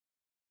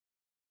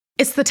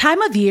It's the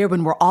time of year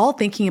when we're all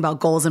thinking about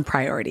goals and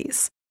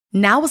priorities.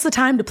 Now is the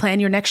time to plan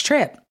your next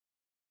trip.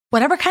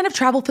 Whatever kind of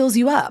travel fills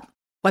you up,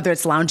 whether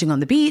it's lounging on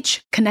the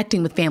beach,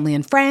 connecting with family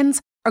and friends,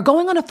 or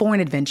going on a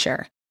foreign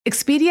adventure,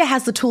 Expedia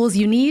has the tools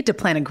you need to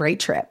plan a great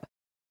trip.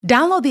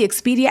 Download the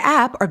Expedia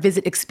app or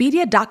visit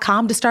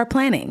Expedia.com to start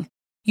planning.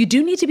 You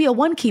do need to be a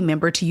One-Key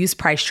member to use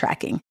price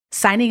tracking.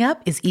 Signing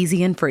up is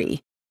easy and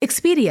free.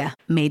 Expedia,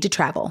 made to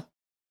travel.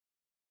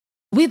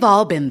 We've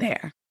all been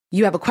there.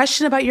 You have a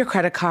question about your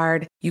credit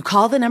card, you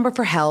call the number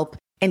for help,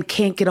 and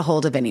can't get a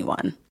hold of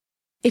anyone.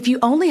 If you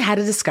only had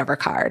a Discover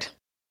card.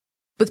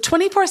 With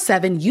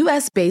 24/7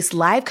 US-based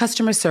live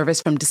customer service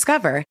from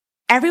Discover,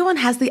 everyone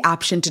has the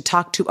option to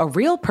talk to a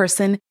real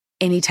person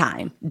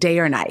anytime, day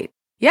or night.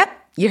 Yep,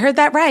 you heard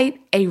that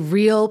right, a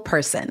real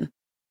person.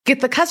 Get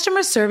the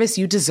customer service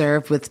you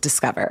deserve with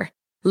Discover.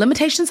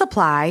 Limitations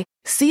apply.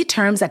 See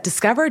terms at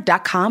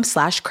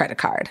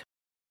discover.com/creditcard.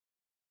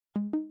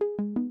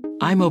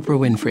 I'm Oprah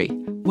Winfrey.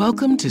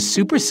 Welcome to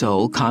Super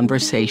Soul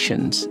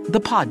Conversations,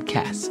 the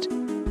podcast.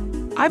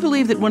 I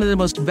believe that one of the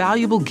most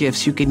valuable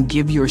gifts you can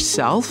give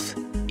yourself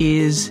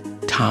is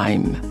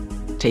time.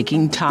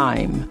 Taking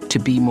time to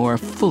be more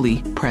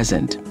fully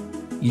present.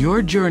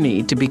 Your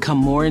journey to become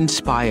more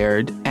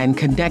inspired and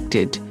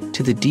connected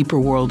to the deeper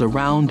world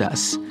around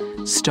us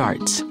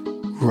starts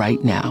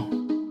right now.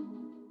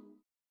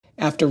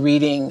 After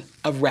reading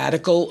A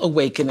Radical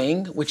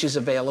Awakening, which is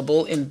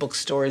available in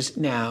bookstores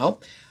now,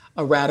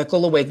 A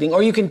Radical Awakening,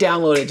 or you can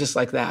download it just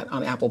like that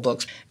on Apple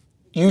Books.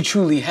 You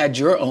truly had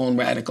your own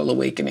radical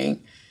awakening.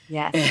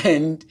 Yes.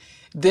 And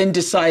then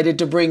decided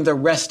to bring the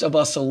rest of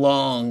us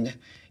along.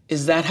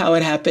 Is that how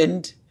it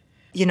happened?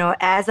 You know,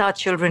 as our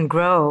children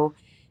grow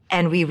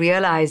and we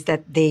realize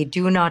that they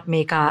do not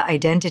make our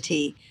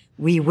identity,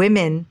 we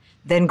women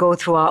then go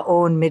through our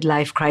own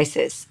midlife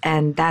crisis.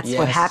 And that's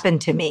what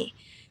happened to me.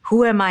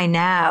 Who am I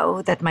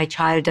now that my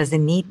child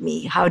doesn't need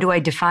me? How do I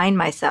define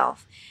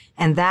myself?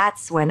 And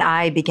that's when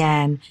I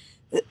began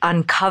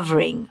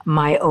uncovering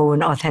my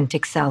own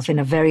authentic self in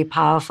a very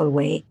powerful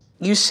way.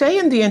 You say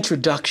in the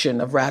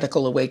introduction of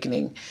Radical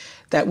Awakening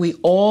that we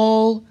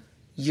all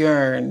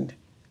yearn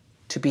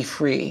to be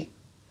free,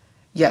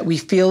 yet we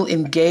feel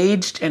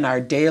engaged in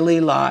our daily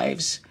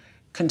lives,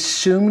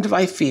 consumed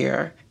by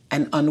fear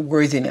and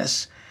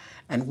unworthiness.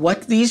 And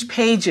what these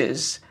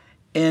pages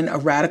in A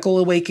Radical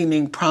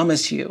Awakening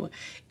promise you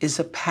is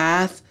a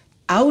path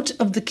out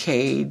of the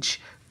cage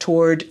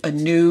toward a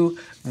new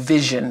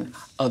vision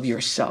of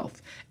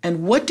yourself.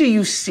 And what do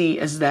you see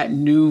as that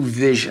new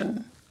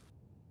vision?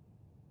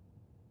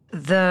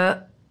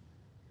 The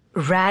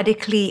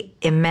radically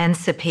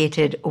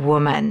emancipated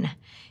woman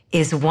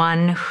is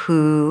one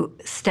who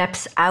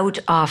steps out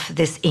of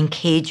this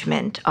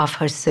encagement of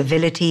her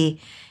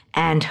civility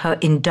and her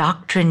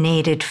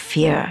indoctrinated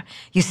fear.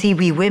 You see,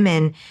 we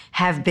women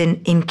have been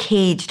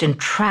encaged and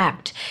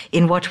trapped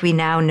in what we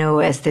now know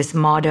as this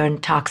modern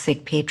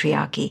toxic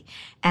patriarchy.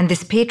 And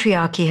this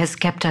patriarchy has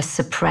kept us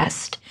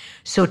suppressed.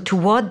 So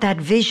toward that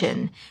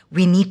vision,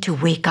 we need to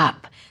wake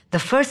up. The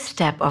first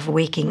step of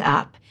waking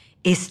up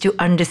is to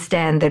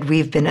understand that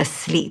we've been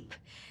asleep,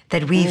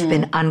 that we've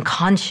been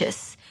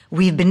unconscious.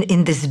 We've been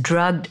in this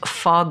drugged,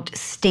 fogged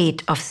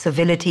state of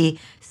civility,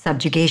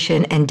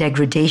 subjugation, and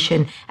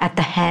degradation at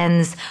the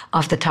hands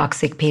of the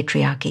toxic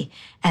patriarchy.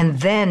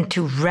 And then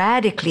to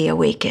radically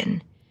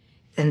awaken,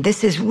 and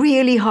this is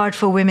really hard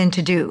for women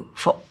to do,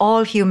 for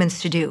all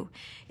humans to do,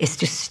 is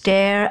to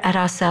stare at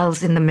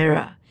ourselves in the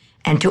mirror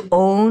and to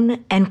own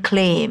and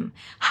claim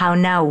how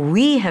now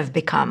we have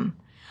become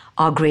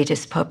our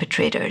greatest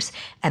perpetrators.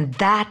 And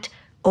that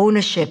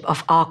ownership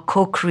of our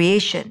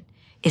co-creation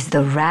is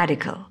the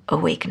radical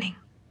awakening.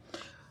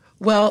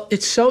 Well,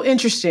 it's so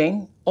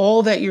interesting,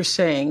 all that you're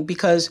saying,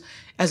 because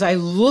as I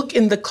look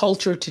in the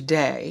culture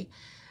today,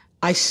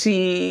 I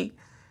see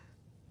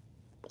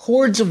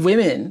hordes of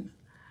women,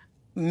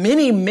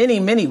 many,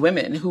 many, many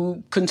women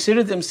who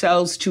consider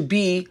themselves to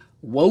be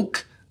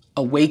woke,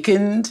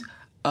 awakened,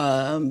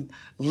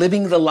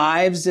 living the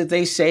lives that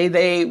they say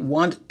they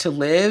want to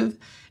live.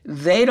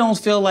 They don't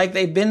feel like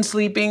they've been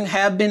sleeping,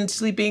 have been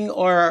sleeping,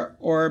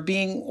 or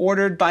being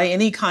ordered by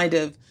any kind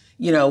of,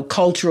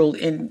 cultural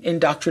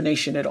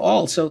indoctrination at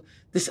all. So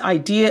this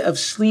idea of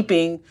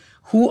sleeping,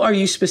 who are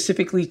you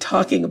specifically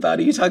talking about?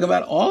 Are you talking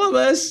about all of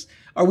us?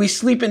 Are we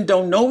sleep and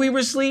don't know we were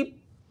asleep?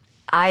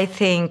 I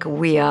think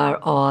we are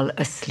all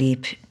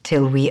asleep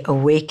till we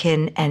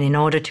awaken. And in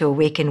order to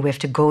awaken, we have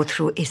to go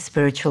through a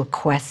spiritual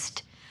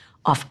quest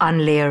of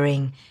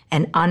unlayering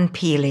and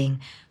unpeeling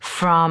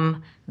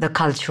from the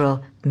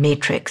cultural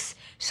matrix.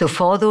 So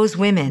for those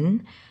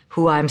women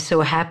who I'm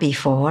so happy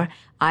for,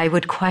 I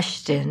would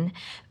question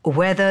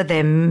whether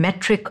their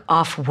metric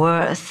of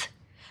worth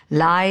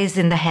lies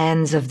in the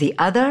hands of the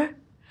other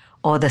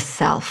or the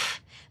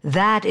self.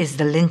 That is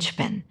the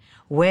linchpin.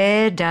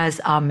 Where does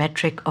our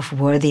metric of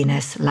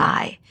worthiness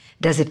lie?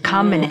 Does it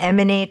come and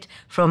emanate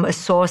from a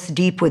source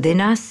deep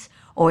within us,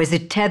 or is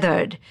it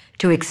tethered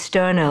to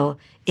external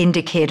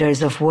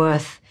indicators of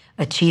worth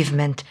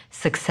achievement,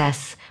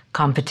 success,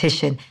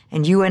 competition.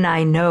 And you and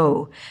I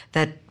know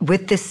that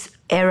with this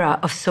era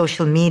of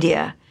social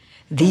media,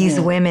 these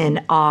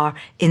women are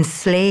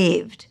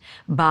enslaved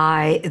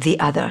by the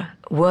other.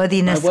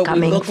 Worthiness what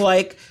coming. We look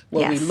like,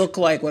 what we Yes. look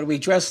like, what we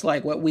dress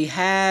like, what we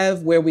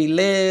have, where we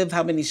live,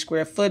 how many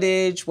square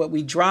footage, what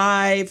we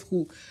drive,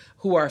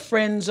 who our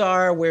friends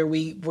are, where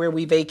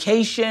we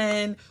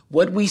vacation,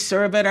 what we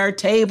serve at our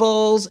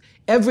tables.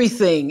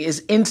 Everything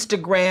is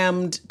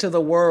Instagrammed to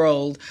the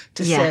world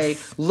to say,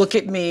 look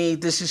at me,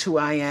 this is who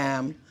I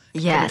am.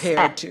 Yes.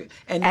 Compared to,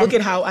 and look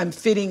at how I'm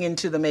fitting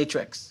into the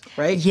matrix,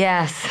 right?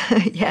 Yes,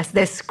 yes,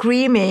 they're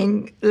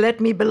screaming, let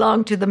me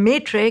belong to the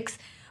matrix.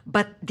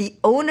 But the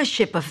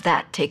ownership of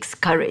that takes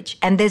courage.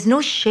 And there's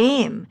no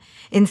shame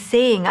in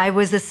saying I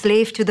was a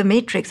slave to the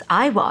matrix.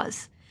 I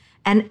was.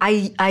 And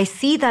I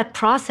see that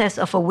process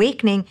of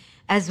awakening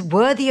as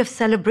worthy of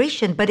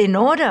celebration. But in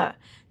order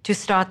to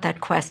start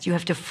that quest, you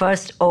have to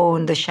first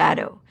own the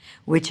shadow,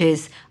 which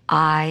is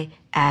I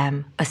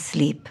am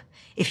asleep.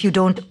 If you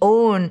don't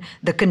own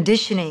the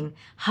conditioning,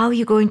 how are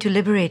you going to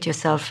liberate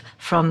yourself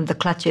from the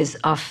clutches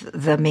of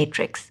the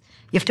matrix?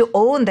 You have to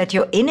own that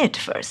you're in it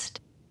first.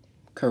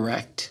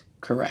 Correct.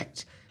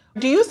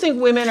 Do you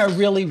think women are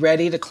really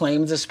ready to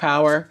claim this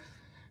power?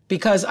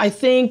 Because I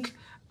think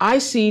I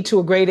see to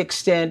a great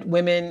extent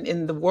women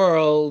in the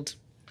world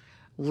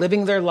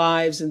living their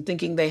lives and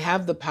thinking they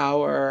have the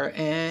power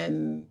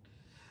and,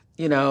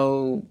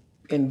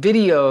 in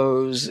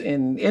videos,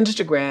 in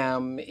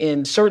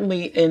Instagram,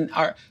 certainly in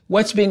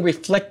what's being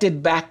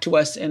reflected back to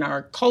us in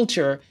our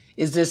culture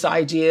is this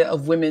idea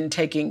of women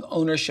taking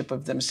ownership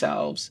of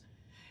themselves.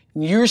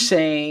 And you're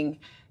saying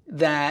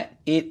that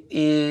it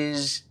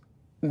is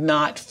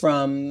not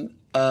from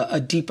a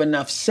deep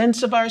enough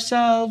sense of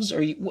ourselves,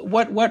 or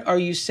what are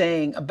you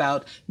saying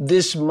about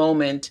this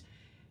moment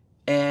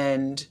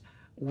and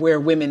where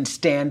women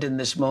stand in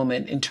this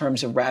moment in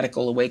terms of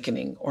radical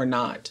awakening or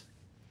not?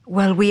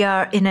 Well, we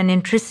are in an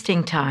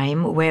interesting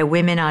time where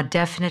women are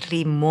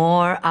definitely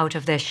more out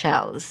of their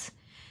shells.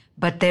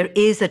 But there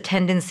is a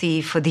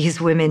tendency for these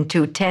women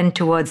to tend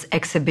towards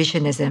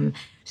exhibitionism.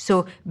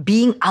 So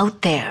being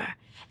out there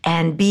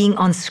and being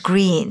on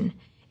screen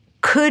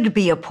could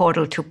be a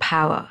portal to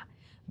power.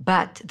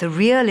 But the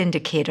real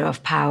indicator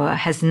of power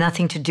has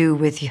nothing to do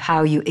with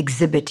how you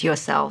exhibit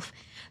yourself.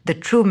 The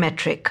true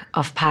metric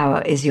of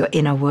power is your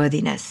inner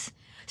worthiness.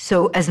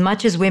 So as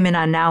much as women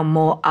are now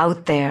more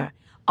out there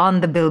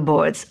on the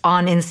billboards,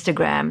 on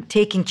Instagram,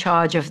 taking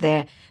charge of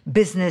their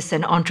business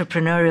and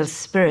entrepreneurial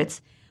spirits,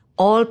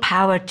 all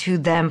power to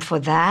them for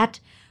that.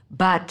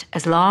 But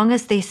as long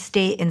as they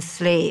stay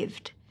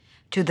enslaved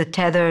to the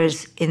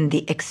tethers in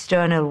the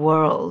external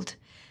world,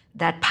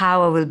 that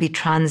power will be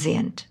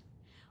transient.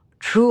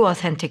 True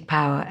authentic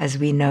power, as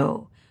we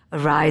know,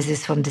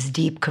 arises from this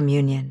deep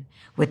communion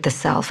with the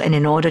self. And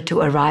in order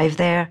to arrive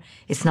there,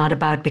 it's not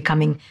about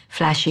becoming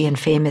flashy and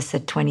famous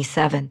at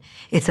 27.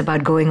 It's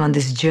about going on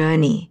this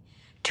journey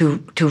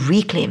to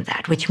reclaim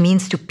that, which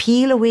means to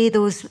peel away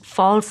those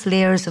false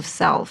layers of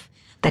self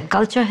that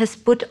culture has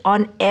put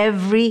on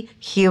every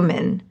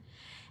human,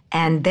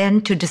 and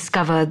then to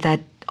discover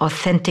that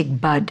authentic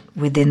bud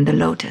within the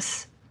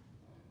lotus.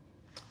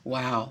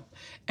 Wow.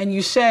 And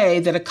you say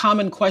that a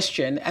common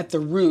question at the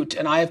root,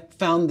 and I've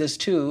found this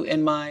too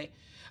in my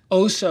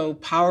oh so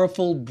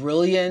powerful,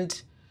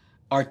 brilliant,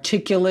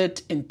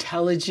 articulate,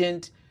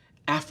 intelligent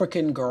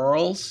African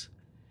girls,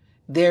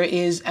 there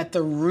is at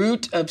the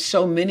root of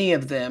so many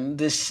of them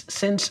this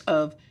sense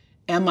of,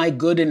 am I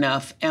good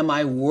enough? Am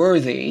I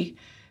worthy?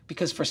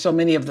 Because for so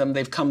many of them,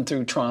 they've come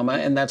through trauma,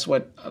 and that's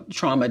what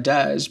trauma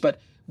does. But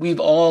we've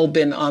all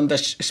been on the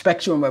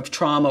spectrum of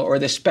trauma or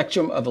the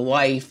spectrum of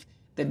life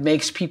that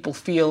makes people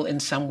feel in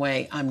some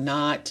way, I'm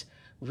not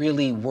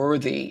really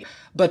worthy.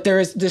 But there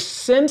is this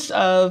sense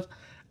of,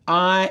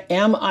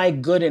 am I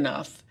good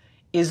enough,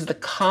 is the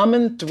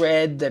common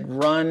thread that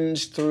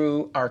runs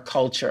through our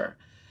culture.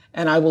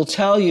 And I will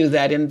tell you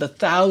that in the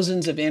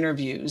thousands of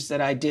interviews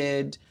that I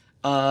did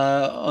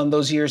on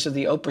those years of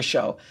the Oprah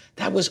show,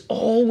 that was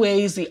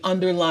always the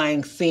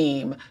underlying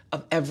theme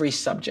of every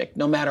subject,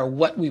 no matter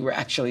what we were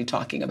actually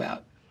talking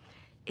about.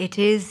 It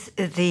is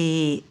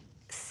the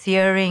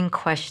searing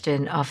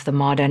question of the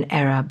modern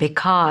era,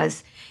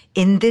 because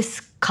in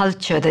this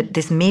culture,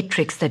 this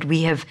matrix that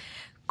we have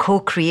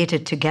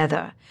co-created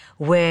together,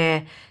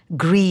 where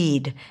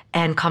greed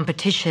and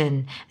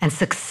competition and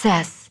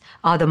success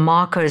are the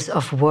markers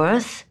of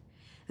worth,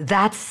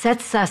 that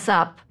sets us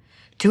up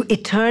to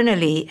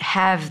eternally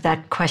have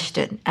that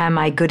question, am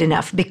I good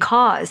enough?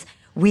 Because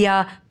we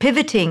are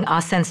pivoting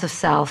our sense of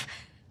self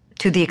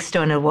to the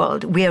external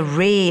world. We are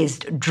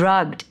raised,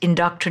 drugged,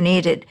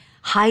 indoctrinated,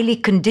 highly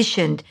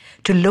conditioned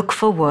to look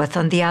for worth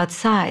on the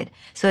outside.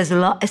 So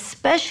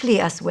especially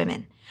us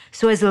women.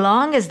 So as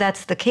long as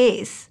that's the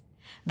case,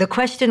 the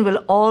question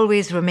will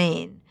always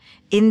remain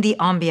in the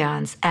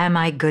ambiance, am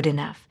I good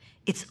enough?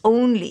 It's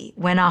only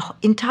when our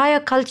entire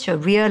culture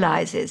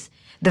realizes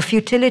the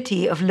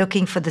futility of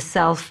looking for the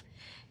self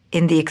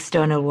in the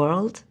external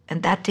world,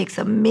 and that takes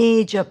a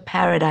major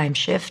paradigm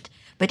shift.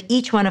 but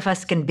each one of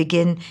us can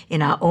begin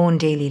in our own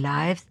daily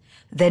lives.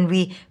 Then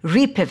we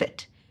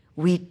repivot.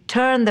 We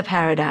turn the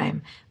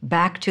paradigm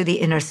back to the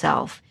inner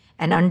self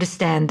and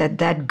understand that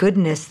that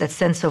goodness, that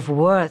sense of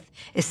worth,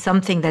 is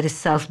something that is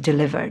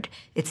self-delivered.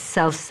 It's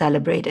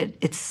self-celebrated.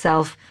 It's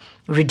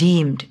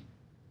self-redeemed.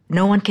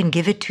 No one can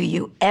give it to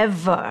you,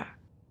 ever.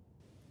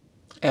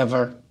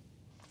 Ever.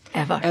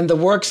 Ever. And the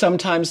work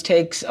sometimes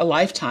takes a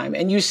lifetime.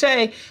 And you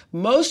say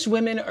most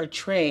women are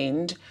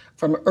trained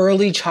from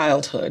early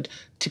childhood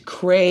to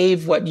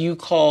crave what you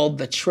call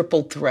the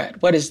triple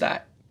threat. What is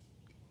that?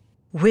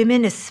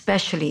 Women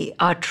especially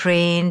are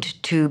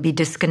trained to be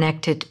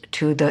disconnected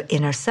to the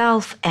inner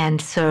self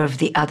and serve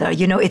the other.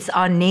 You know, it's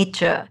our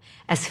nature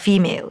as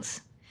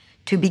females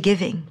to be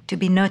giving, to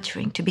be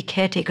nurturing, to be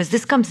caretakers.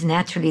 This comes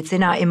naturally. It's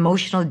in our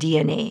emotional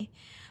DNA.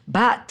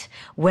 But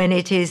when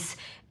it is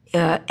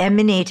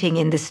emanating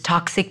in this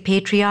toxic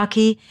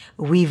patriarchy,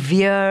 we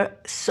veer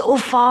so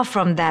far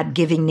from that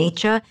giving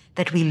nature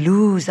that we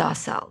lose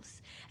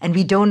ourselves. And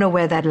we don't know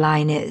where that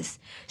line is.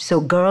 So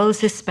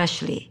girls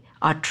especially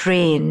are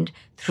trained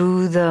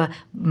through the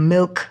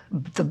milk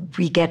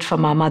we get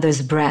from our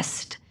mother's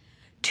breast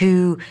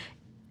to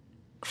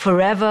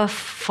forever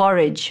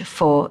forage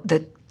for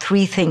the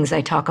three things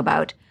I talk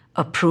about: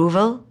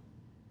 approval,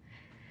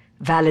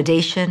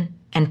 validation,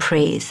 and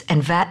praise.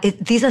 And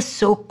these are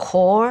so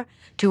core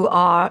to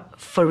our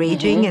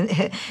foraging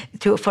and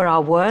for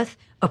our worth.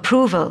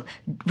 Approval,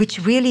 which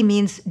really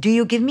means, do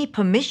you give me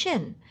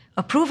permission?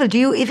 Approval, do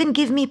you even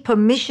give me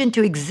permission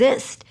to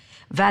exist?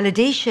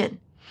 Validation,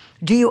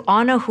 do you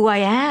honor who I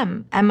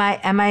am? Am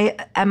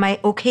I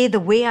okay the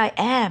way I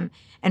am?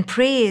 And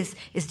praise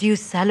is, do you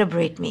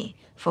celebrate me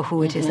for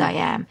who it is I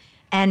am?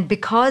 And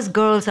because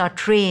girls are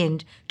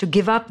trained to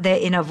give up their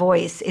inner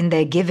voice in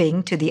their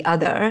giving to the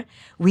other,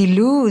 we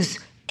lose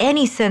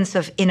any sense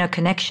of inner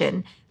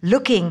connection,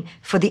 looking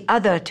for the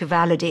other to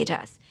validate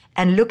us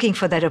and looking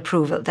for that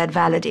approval, that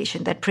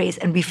validation, that praise.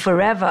 And we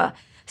forever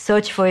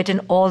search for it in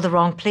all the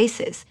wrong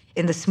places,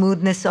 in the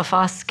smoothness of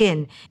our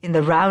skin, in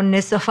the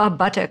roundness of our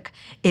buttock,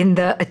 in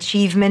the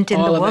achievement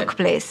in the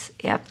workplace.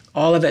 Yep.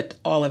 All of it,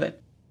 all of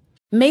it.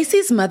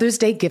 Macy's Mother's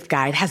Day gift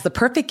guide has the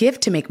perfect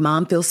gift to make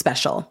mom feel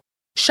special.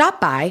 Shop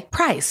by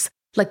price,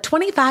 like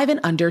 25 and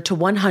under to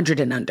 100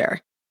 and under.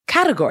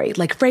 Category,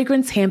 like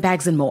fragrance,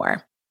 handbags, and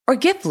more. Or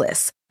gift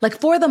lists, like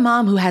for the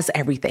mom who has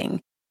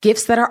everything.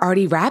 Gifts that are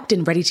already wrapped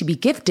and ready to be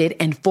gifted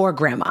and for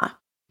grandma.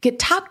 Get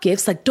top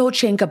gifts like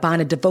Dolce &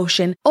 Gabbana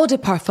Devotion, Eau de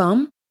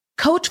Parfum,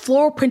 Coach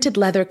floral printed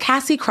leather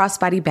Cassie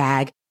crossbody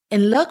bag,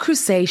 and Le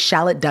Creuset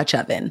shallot Dutch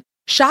oven.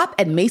 Shop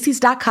at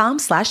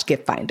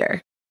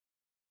Macys.com/giftfinder.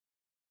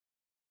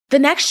 The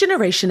next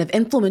generation of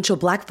influential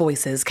Black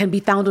voices can be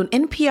found on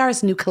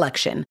NPR's new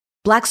collection,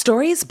 Black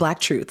Stories, Black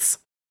Truths.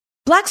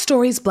 Black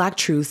Stories, Black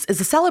Truths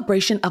is a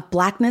celebration of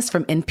Blackness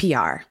from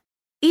NPR.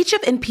 Each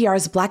of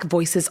NPR's Black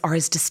voices are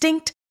as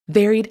distinct,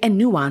 varied,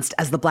 and nuanced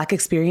as the Black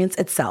experience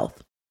itself.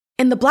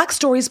 In the Black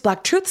Stories,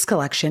 Black Truths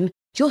collection,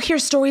 you'll hear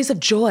stories of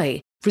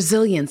joy,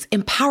 resilience,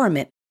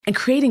 empowerment, and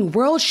creating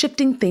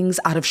world-shifting things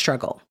out of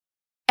struggle.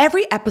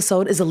 Every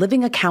episode is a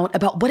living account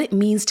about what it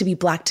means to be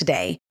Black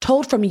today,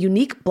 told from a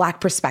unique Black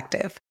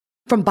perspective.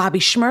 From Bobby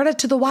Shmurda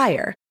to The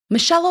Wire,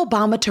 Michelle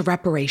Obama to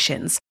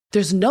reparations,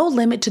 there's no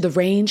limit to the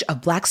range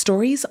of Black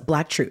stories,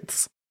 Black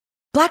truths.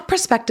 Black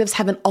perspectives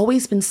haven't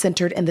always been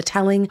centered in the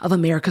telling of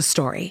America's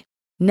story.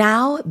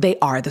 Now they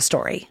are the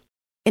story.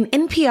 In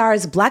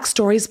NPR's Black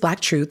Stories, Black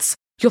Truths,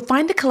 you'll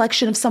find a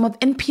collection of some of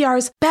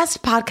NPR's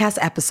best podcast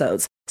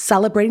episodes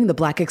celebrating the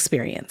Black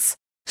experience.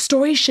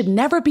 Stories should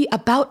never be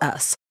about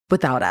us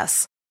without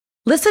us.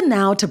 Listen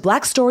now to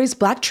Black Stories,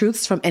 Black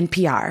Truths from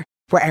NPR,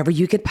 wherever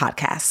you get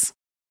podcasts.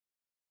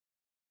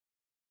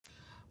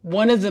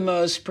 One of the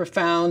most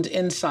profound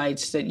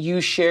insights that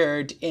you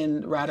shared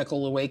in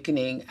Radical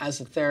Awakening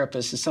as a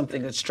therapist is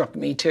something that struck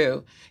me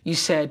too. You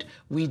said,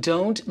 we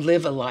don't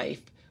live a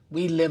life,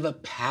 we live a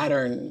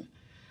pattern.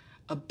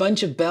 A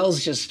bunch of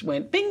bells just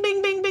went bing,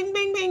 bing, bing, bing,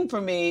 bing, bing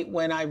for me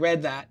when I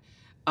read that.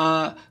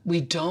 We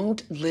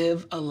don't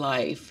live a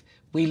life,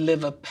 we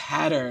live a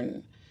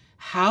pattern.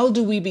 How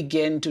do we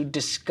begin to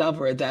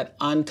discover that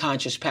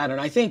unconscious pattern?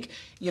 I think,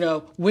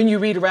 when you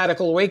read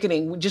Radical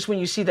Awakening, just when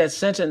you see that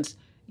sentence,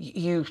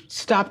 you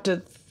stop to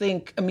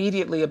think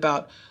immediately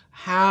about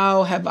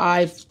how have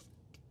I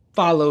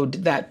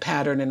followed that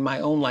pattern in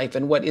my own life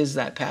and what is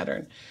that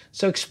pattern?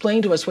 So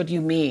explain to us what you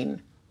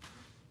mean.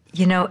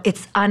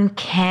 It's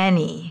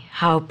uncanny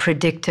how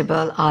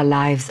predictable our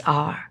lives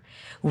are.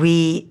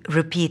 We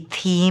repeat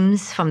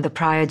themes from the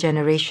prior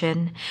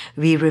generation.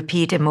 We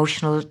repeat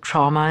emotional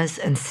traumas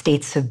and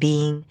states of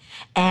being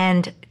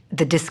and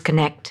the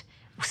disconnect.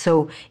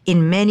 So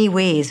in many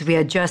ways, we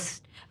are just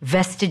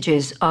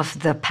vestiges of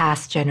the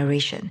past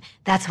generation.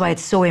 That's why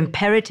it's so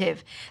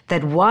imperative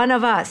that one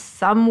of us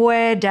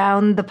somewhere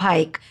down the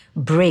pike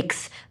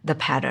breaks the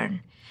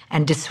pattern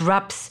and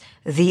disrupts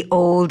the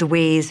old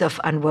ways of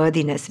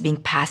unworthiness being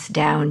passed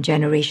down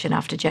generation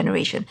after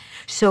generation.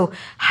 So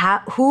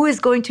who is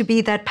going to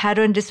be that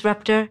pattern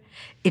disruptor?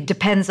 It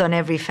depends on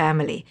every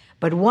family.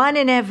 But one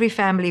in every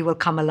family will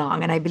come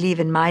along. And I believe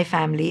in my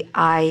family,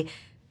 I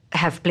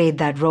have played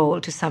that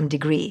role to some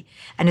degree.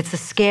 And it's a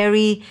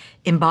scary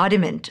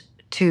embodiment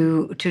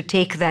to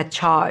take that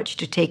charge,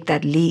 to take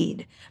that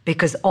lead,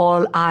 because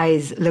all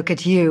eyes look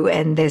at you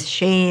and there's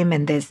shame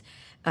and there's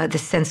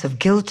this sense of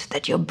guilt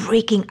that you're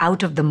breaking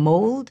out of the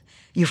mold.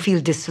 You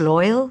feel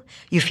disloyal.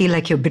 You feel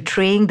like you're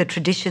betraying the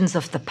traditions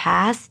of the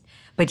past.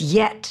 But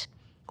yet,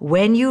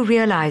 when you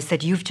realize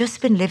that you've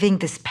just been living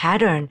this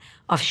pattern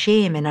of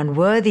shame and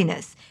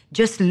unworthiness,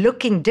 just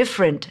looking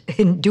different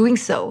in doing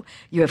so,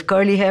 you have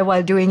curly hair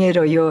while doing it,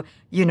 or you're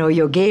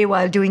gay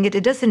while doing it,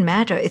 it doesn't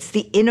matter. It's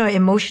the inner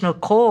emotional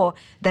core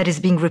that is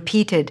being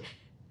repeated,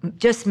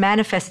 just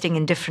manifesting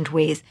in different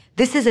ways.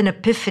 This is an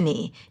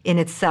epiphany in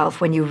itself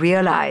when you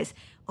realize,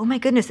 oh my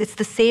goodness, it's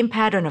the same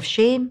pattern of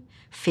shame,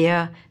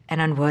 fear,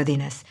 and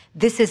unworthiness.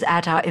 This is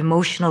at our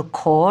emotional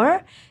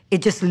core.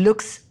 It just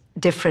looks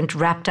different,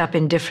 wrapped up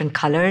in different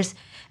colors.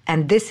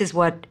 And this is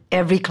what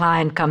every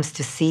client comes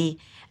to see.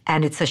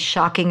 And it's a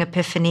shocking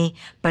epiphany,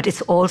 but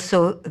it's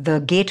also the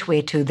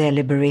gateway to their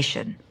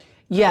liberation.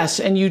 Yes,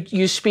 and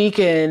you speak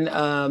in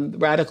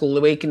Radical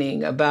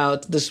Awakening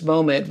about this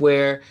moment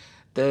where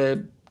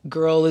the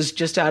girl is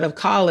just out of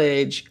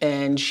college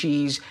and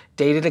she's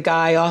dated a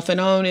guy off and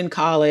on in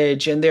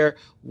college, and they're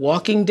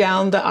walking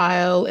down the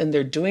aisle and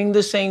they're doing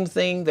the same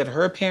thing that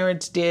her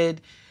parents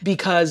did,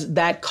 because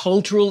that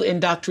cultural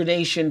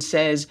indoctrination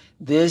says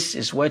this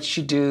is what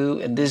you do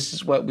and this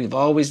is what we've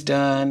always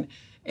done.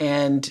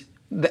 And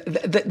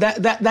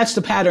that's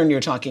the pattern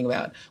you're talking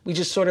about. We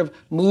just sort of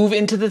move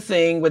into the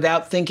thing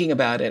without thinking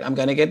about it. I'm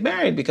going to get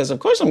married because, of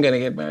course, I'm going to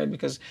get married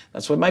because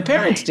that's what my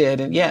parents did.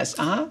 And yes,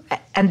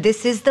 And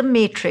this is the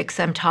matrix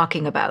I'm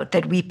talking about,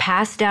 that we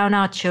pass down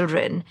our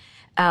children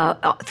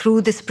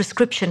through this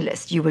prescription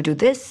list. You will do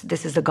this.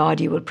 This is the God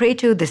you will pray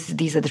to.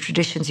 These are the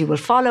traditions you will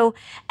follow.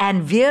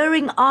 And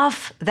veering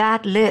off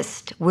that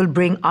list will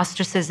bring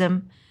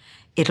ostracism.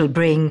 It'll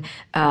bring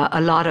a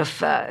lot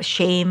of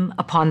shame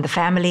upon the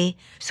family.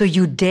 So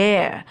you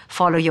dare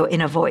follow your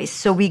inner voice.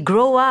 So we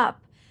grow up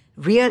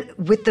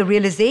with the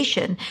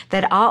realization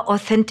that our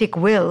authentic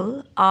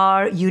will,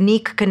 our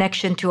unique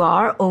connection to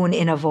our own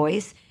inner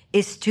voice,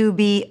 is to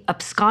be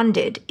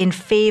absconded in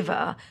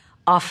favor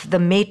of the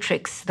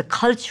matrix, the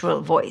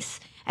cultural voice.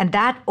 And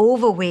that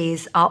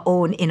overweighs our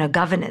own inner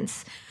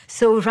governance.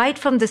 So right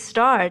from the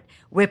start,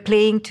 we're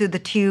playing to the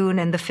tune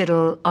and the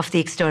fiddle of the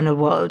external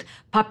world,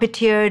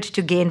 puppeteered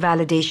to gain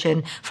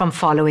validation from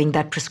following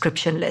that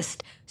prescription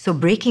list. So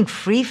breaking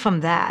free from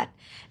that,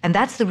 and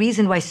that's the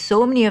reason why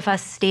so many of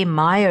us stay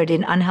mired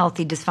in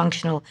unhealthy,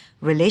 dysfunctional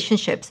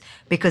relationships,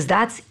 because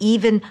that's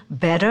even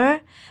better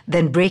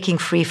than breaking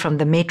free from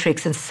the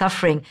matrix and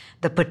suffering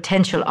the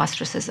potential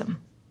ostracism.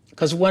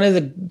 Because one of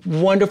the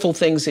wonderful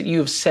things that you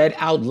have said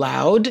out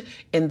loud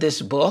in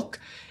this book,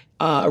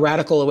 A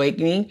Radical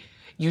Awakening,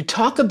 you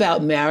talk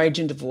about marriage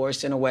and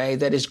divorce in a way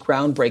that is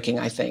groundbreaking,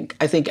 I think.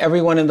 I think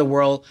everyone in the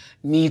world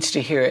needs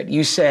to hear it.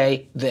 You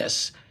say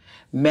this: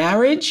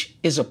 marriage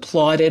is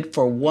applauded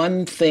for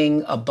one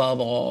thing above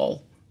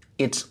all,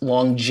 its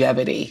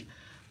longevity.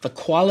 The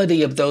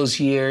quality of those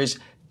years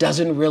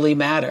doesn't really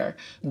matter,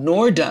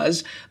 nor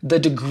does the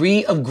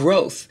degree of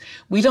growth.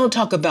 We don't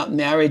talk about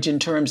marriage in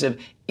terms of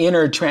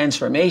inner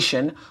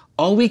transformation.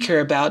 All we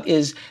care about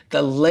is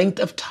the length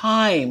of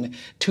time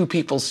two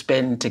people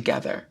spend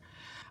together.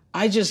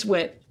 I just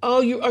went,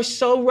 oh, you are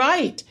so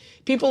right.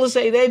 People will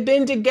say they've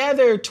been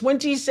together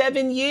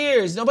 27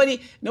 years.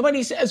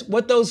 Nobody says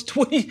what those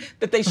 20,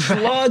 that they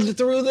slogged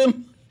through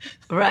them.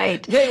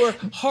 Right. They were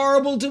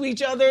horrible to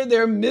each other.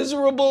 They're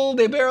miserable.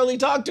 They barely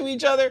talk to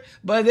each other,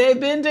 but they've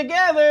been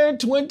together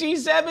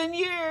 27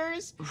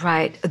 years.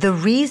 Right. The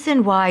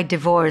reason why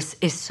divorce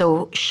is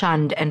so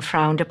shunned and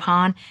frowned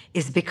upon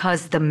is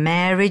because the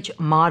marriage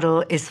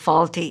model is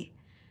faulty.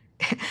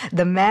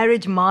 The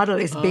marriage model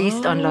is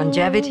based on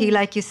longevity,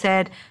 like you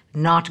said,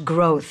 not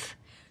growth.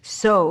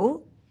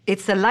 So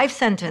it's a life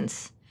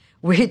sentence,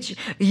 which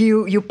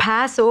you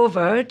pass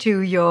over to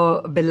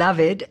your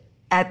beloved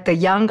at the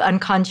young,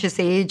 unconscious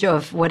age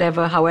of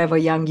however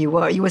young you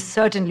were. You were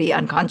certainly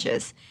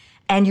unconscious.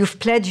 And you've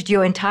pledged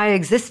your entire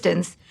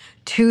existence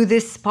to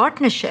this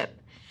partnership.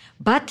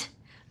 But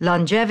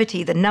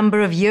longevity, the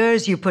number of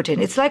years you put in,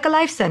 it's like a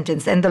life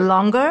sentence. And the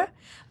longer,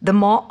 the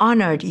more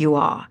honored you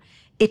are.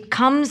 It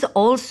comes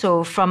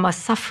also from a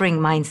suffering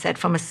mindset,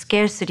 from a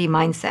scarcity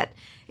mindset.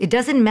 It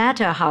doesn't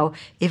matter how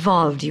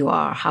evolved you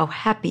are, how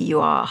happy you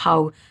are,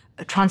 how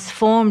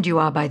transformed you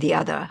are by the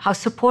other, how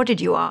supported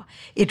you are.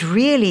 It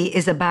really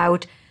is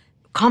about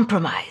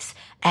compromise.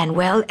 And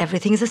well,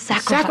 everything is a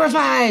sacrifice.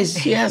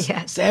 Sacrifice, yes.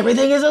 Yes.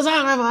 Everything is a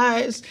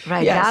sacrifice.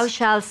 Right, yes. Thou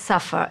shalt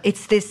suffer.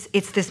 It's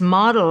this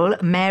model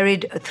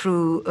married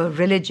through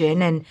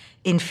religion and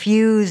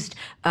infused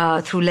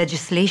through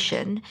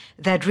legislation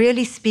that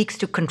really speaks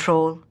to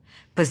control,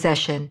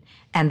 possession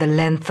and the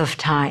length of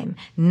time,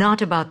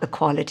 not about the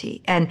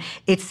quality. And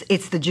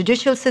it's the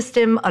judicial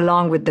system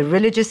along with the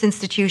religious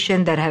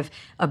institution that have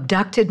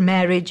abducted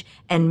marriage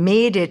and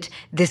made it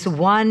this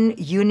one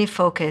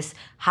unifocus.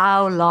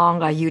 How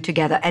long are you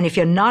together? And if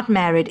you're not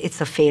married, it's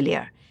a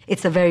failure.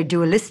 It's a very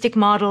dualistic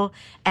model,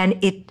 and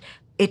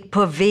it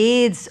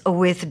pervades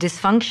with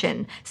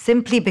dysfunction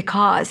simply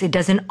because it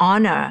doesn't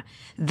honor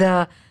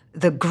the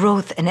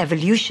growth and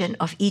evolution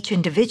of each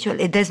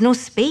individual. There's no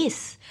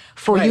space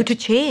for you to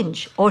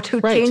change or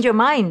to change your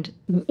mind.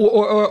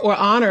 Or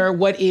honor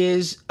what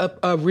is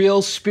a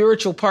real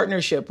spiritual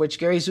partnership, which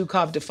Gary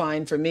Zukav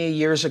defined for me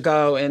years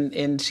ago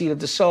in Seed of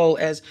the Soul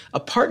as a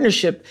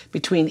partnership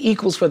between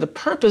equals for the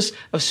purpose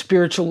of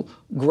spiritual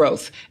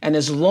growth. And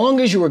as long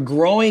as you are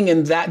growing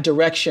in that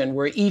direction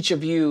where each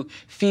of you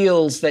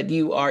feels that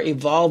you are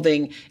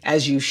evolving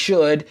as you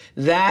should,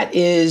 that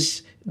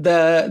is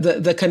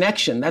the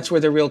connection. That's where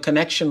the real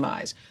connection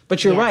lies.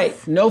 But you're right,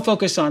 no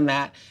focus on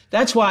that.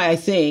 That's why I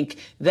think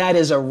that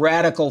is a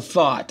radical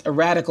thought, a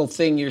radical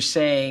thing you're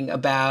saying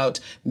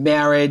about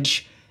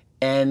marriage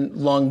and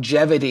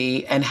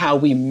longevity, and how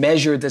we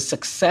measure the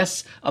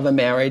success of a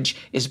marriage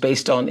is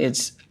based on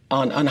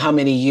on how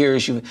many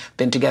years you've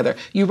been together.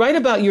 You write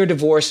about your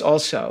divorce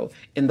also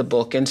in the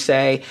book and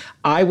say,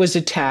 I was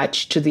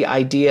attached to the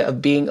idea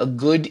of being a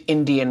good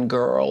Indian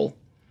girl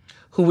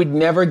who would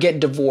never get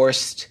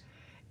divorced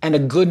and a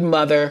good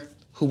mother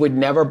who would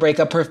never break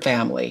up her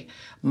family.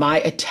 My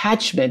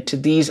attachment to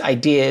these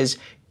ideas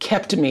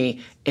kept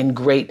me in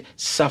great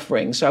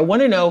suffering. So I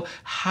want to know,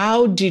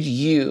 how did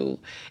you,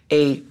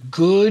 a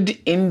good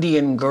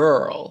Indian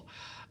girl,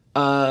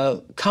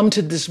 come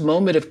to this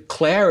moment of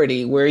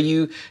clarity where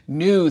you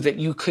knew that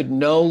you could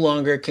no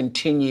longer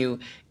continue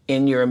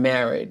in your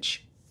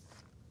marriage?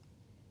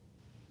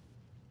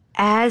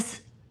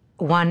 As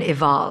one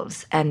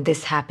evolves, and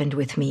this happened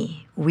with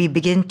me, we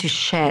begin to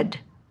shed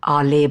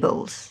our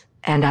labels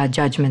and our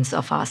judgments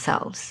of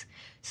ourselves.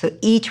 So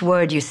each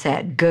word you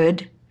said,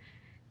 good,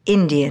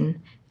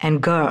 Indian,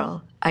 and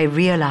girl, I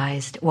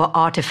realized were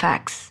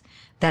artifacts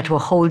that were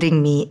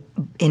holding me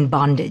in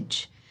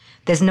bondage.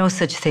 There's no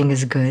such thing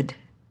as good.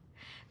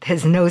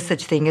 There's no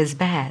such thing as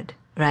bad,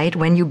 right?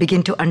 When you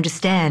begin to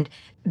understand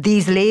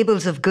these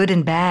labels of good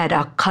and bad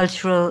are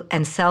cultural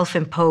and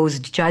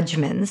self-imposed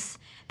judgments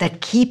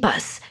that keep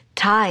us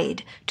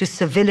tied to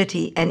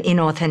civility and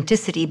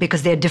inauthenticity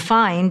because they're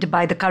defined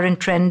by the current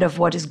trend of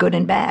what is good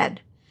and bad.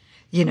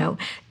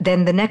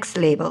 Then the next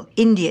label,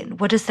 Indian.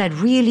 What does that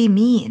really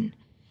mean?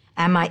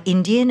 Am I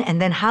Indian?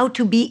 And then how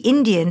to be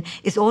Indian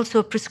is also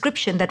a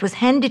prescription that was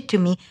handed to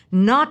me,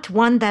 not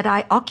one that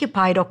I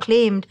occupied or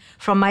claimed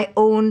from my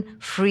own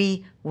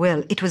free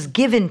will. It was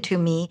given to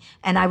me,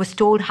 and I was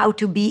told how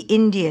to be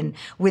Indian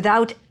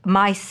without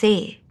my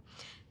say.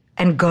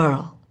 And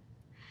girl.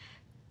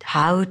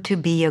 How to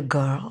be a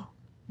girl.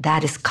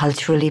 That is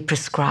culturally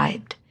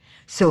prescribed.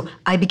 So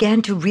I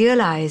began to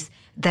realize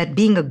that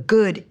being a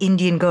good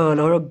Indian girl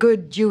or a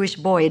good Jewish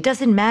boy, it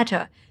doesn't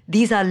matter.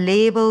 These are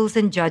labels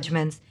and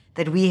judgments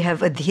that we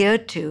have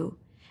adhered to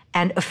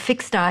and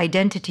affixed our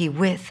identity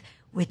with,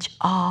 which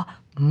are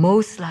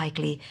most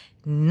likely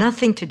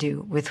nothing to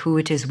do with who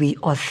it is we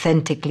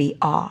authentically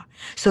are.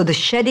 So the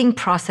shedding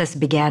process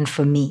began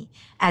for me,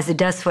 as it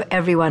does for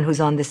everyone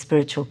who's on this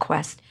spiritual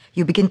quest.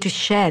 You begin to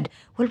shed,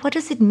 well, what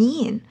does it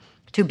mean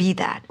to be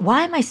that?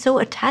 Why am I so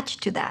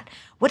attached to that?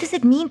 What does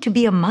it mean to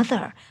be a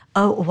mother,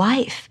 a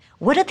wife?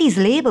 What are these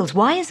labels?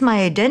 Why is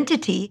my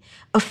identity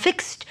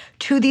affixed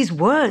to these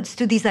words,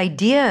 to these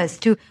ideas,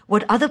 to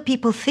what other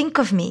people think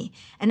of me?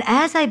 And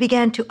as I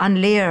began to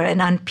unlayer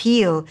and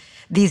unpeel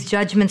these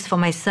judgments for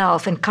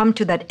myself and come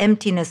to that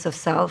emptiness of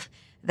self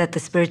that the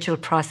spiritual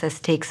process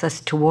takes us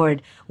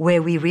toward,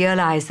 where we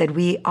realize that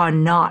we are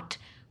not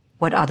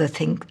what others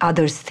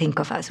think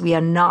of us. We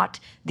are not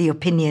the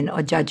opinion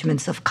or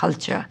judgments of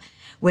culture.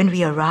 When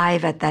we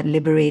arrive at that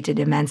liberated,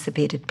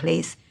 emancipated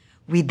place,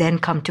 we then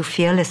come to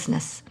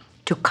fearlessness,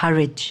 to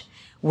courage,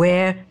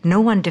 where no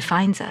one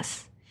defines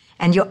us.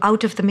 And you're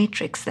out of the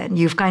matrix then.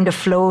 You've kind of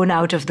flown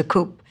out of the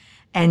coop,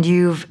 and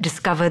you've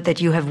discovered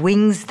that you have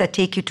wings that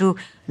take you to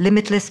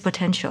limitless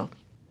potential.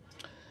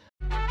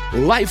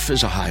 Life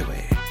is a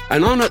highway,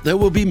 and on it there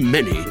will be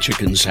many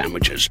chicken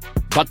sandwiches.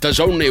 But there's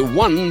only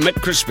one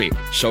McCrispy.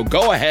 So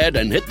go ahead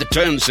and hit the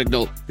turn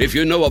signal if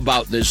you know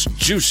about this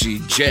juicy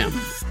gem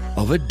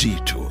of a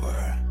detour.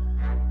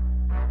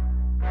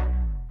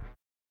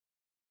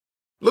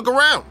 Look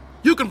around.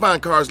 You can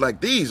find cars like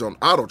these on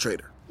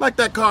AutoTrader, like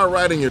that car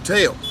right in your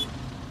tail.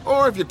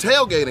 Or if you're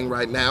tailgating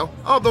right now,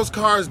 all those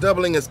cars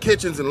doubling as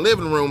kitchens and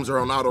living rooms are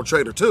on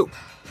AutoTrader too.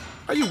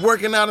 Are you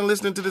working out and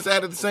listening to this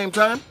ad at the same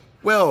time?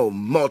 Well,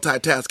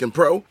 multitasking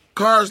pro,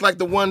 cars like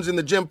the ones in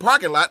the gym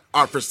parking lot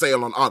are for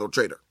sale on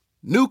AutoTrader.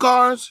 New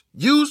cars,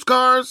 used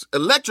cars,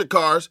 electric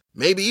cars,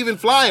 maybe even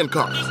flying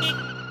cars.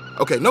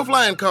 Okay, no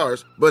flying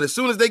cars, but as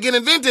soon as they get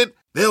invented,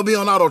 they'll be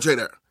on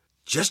AutoTrader.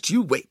 Just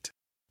you wait.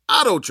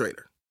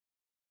 AutoTrader.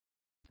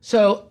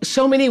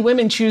 So many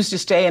women choose to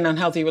stay in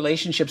unhealthy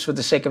relationships for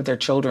the sake of their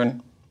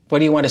children. What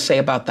do you want to say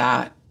about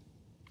that?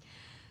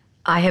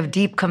 I have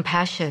deep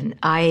compassion.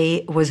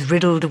 I was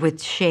riddled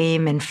with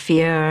shame and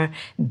fear,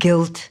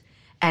 guilt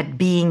at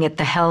being at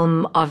the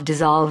helm of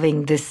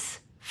dissolving this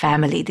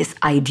family, this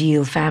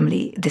ideal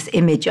family, this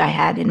image I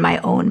had in my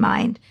own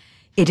mind.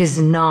 It is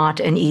not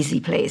an easy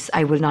place.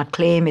 I will not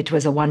claim it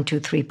was a 1, 2,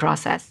 3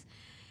 process.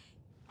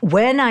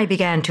 When I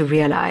began to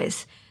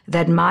realize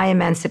that my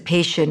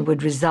emancipation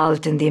would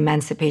result in the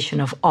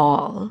emancipation of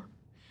all,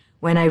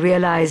 when I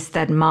realized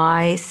that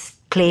my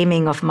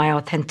claiming of my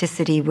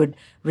authenticity would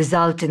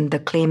result in the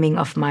claiming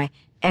of my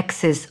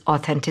ex's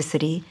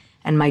authenticity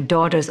and my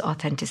daughter's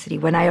authenticity,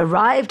 when I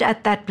arrived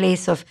at that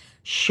place of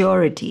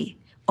surety,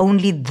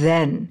 only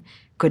then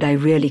could I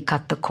really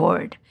cut the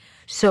cord.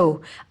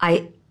 So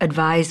I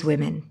advise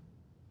women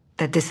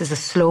that this is a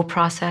slow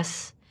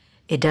process.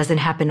 It doesn't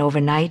happen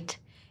overnight.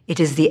 It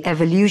is the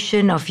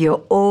evolution of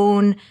your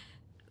own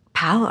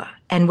power.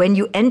 And when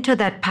you enter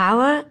that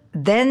power,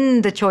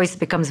 then the choice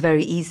becomes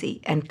very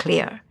easy and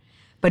clear.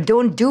 But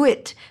don't do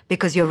it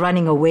because you're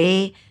running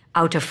away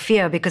out of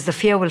fear, because the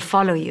fear will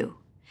follow you.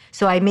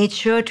 So I made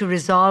sure to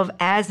resolve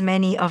as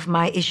many of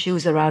my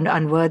issues around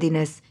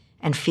unworthiness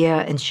and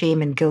fear and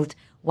shame and guilt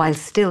while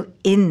still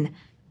in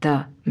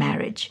the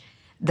marriage.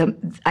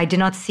 I did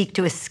not seek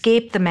to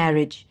escape the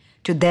marriage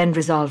to then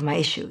resolve my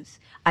issues.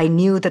 I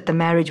knew that the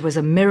marriage was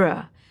a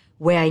mirror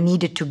where I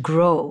needed to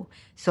grow.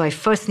 So I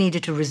first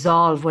needed to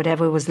resolve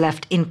whatever was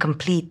left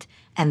incomplete,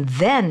 and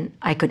then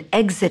I could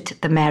exit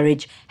the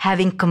marriage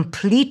having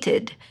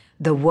completed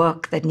the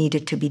work that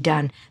needed to be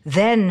done.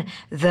 Then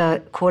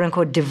the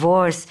quote-unquote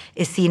divorce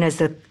is seen as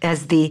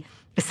the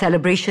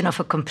celebration of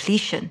a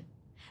completion,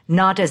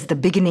 not as the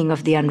beginning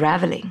of the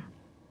unraveling.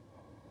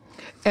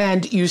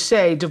 And you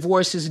say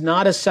divorce is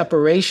not a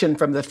separation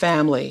from the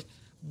family,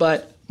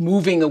 but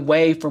moving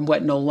away from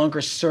what no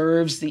longer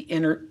serves the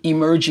inner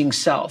emerging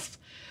self.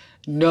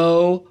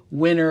 No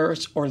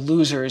winners or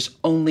losers,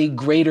 only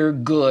greater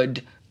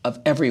good of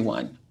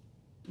everyone.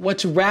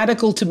 What's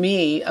radical to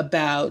me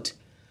about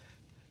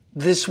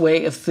this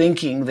way of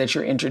thinking that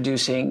you're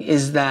introducing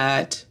is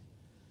that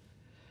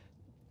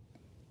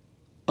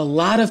a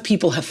lot of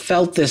people have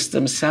felt this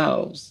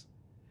themselves.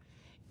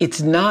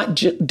 It's not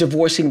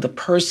divorcing the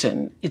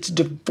person, it's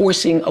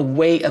divorcing a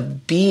way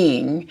of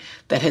being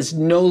that has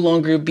no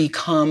longer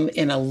become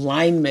in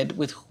alignment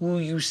with who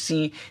you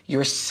see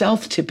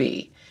yourself to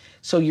be.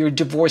 So you're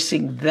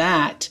divorcing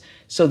that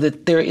so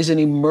that there is an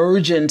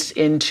emergence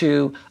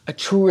into a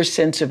truer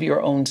sense of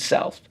your own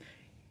self.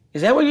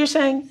 Is that what you're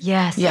saying?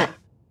 Yes. Yeah.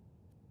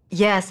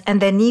 Yes,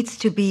 and there needs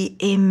to be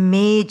a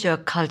major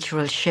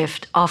cultural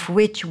shift of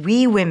which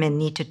we women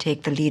need to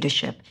take the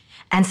leadership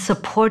and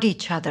support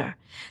each other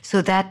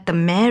so that the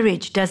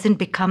marriage doesn't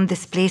become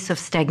this place of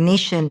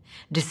stagnation,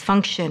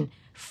 dysfunction,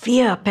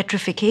 fear,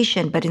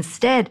 petrification. But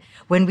instead,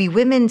 when we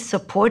women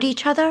support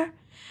each other,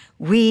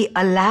 we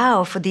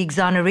allow for the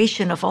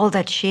exoneration of all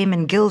that shame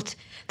and guilt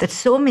that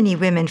so many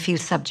women feel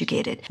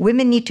subjugated.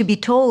 Women need to be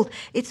told,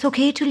 it's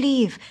okay to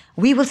leave.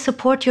 We will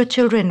support your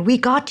children. We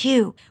got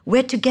you.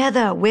 We're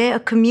together. We're a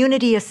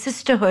community, a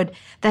sisterhood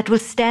that will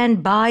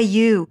stand by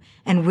you.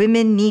 And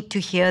women need to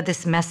hear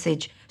this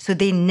message so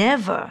they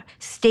never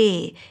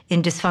stay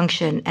in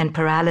dysfunction and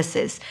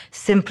paralysis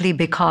simply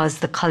because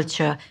the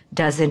culture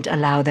doesn't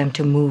allow them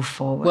to move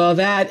forward. Well,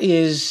 that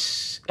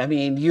is,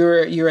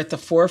 you're at the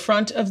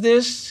forefront of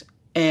this.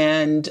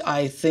 And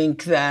I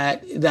think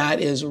that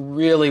is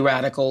really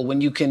radical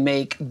when you can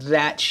make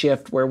that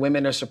shift where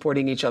women are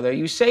supporting each other.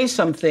 You say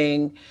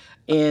something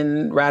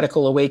in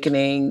Radical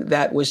Awakening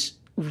that was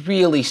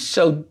really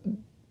so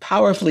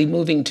powerfully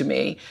moving to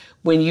me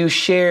when you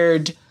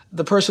shared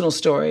the personal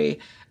story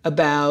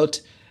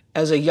about,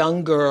 as a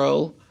young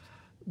girl,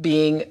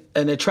 being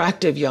an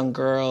attractive young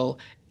girl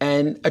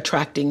and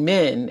attracting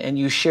men. And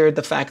you shared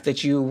the fact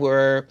that you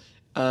were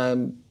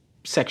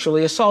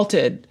sexually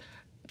assaulted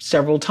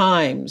several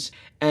times,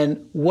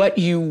 and what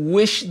you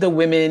wish the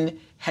women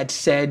had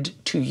said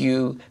to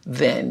you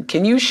then.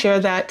 Can you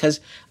share that? Because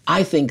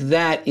I think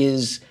that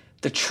is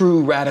the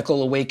true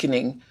radical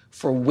awakening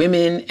for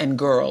women and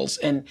girls.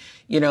 And,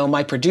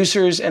 my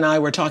producers and I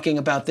were talking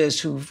about this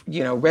who've,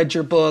 read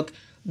your book.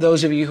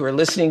 Those of you who are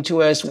listening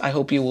to us, I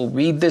hope you will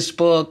read this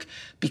book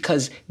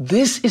because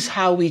this is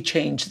how we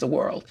change the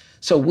world.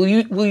 So will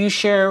you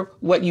share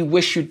what you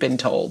wish you'd been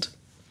told?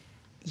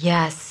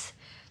 Yes.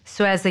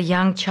 So as a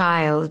young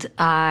child,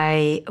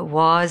 I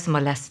was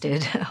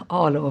molested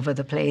all over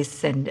the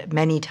place and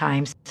many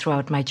times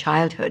throughout my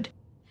childhood.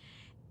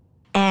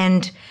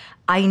 And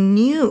I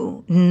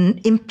knew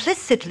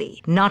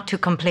implicitly not to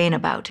complain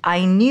about.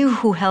 I knew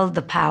who held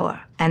the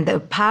power, and the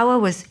power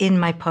was in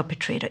my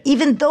perpetrator.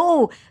 Even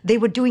though they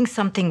were doing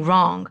something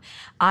wrong,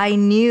 I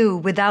knew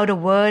without a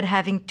word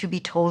having to be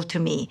told to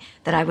me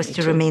that I was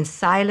to remain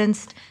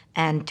silenced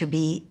and to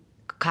be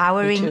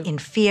cowering in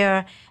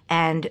fear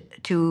and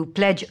to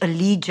pledge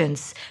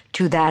allegiance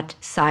to that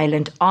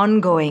silent,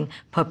 ongoing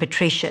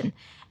perpetration.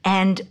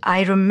 And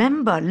I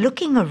remember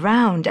looking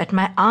around at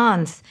my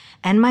aunts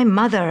and my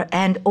mother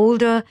and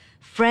older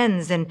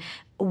friends and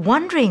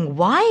wondering,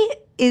 why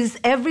is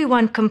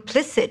everyone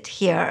complicit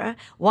here?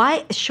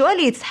 Why?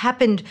 Surely it's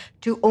happened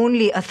to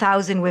only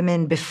 1,000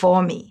 women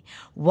before me.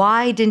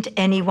 Why didn't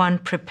anyone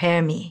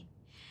prepare me?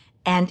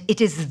 And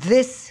it is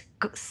this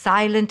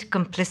silent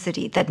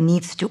complicity that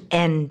needs to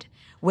end,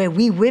 where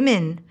we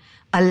women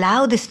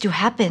allow this to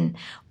happen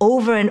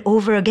over and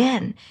over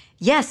again.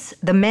 Yes,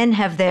 the men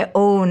have their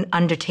own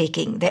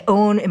undertaking, their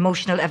own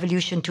emotional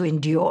evolution to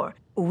endure.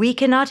 We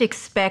cannot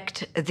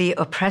expect the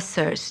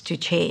oppressors to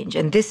change.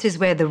 And this is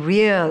where the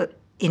real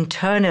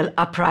internal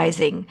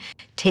uprising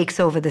takes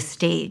over the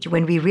stage,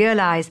 when we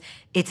realize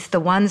it's the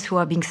ones who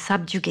are being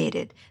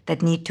subjugated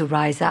that need to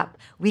rise up.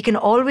 We can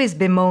always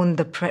bemoan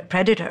the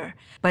predator,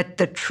 but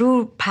the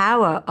true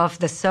power of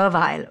the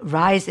servile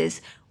rises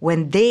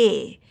when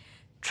they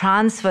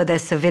transfer their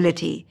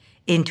civility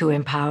into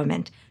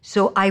empowerment.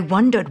 So I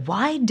wondered,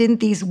 why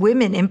didn't these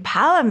women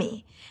empower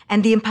me?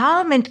 And the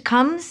empowerment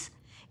comes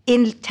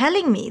in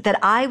telling me that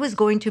I was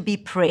going to be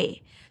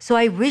prey. So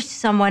I wish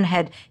someone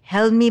had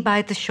held me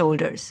by the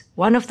shoulders,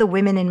 one of the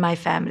women in my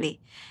family,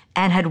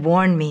 and had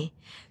warned me,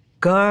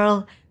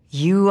 girl,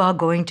 you are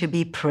going to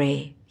be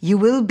prey. You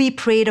will be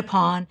preyed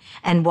upon.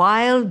 And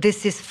while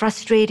this is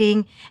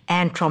frustrating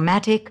and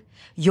traumatic,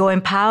 your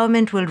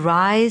empowerment will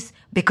rise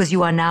because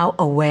you are now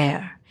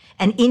aware.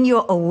 And in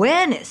your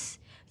awareness,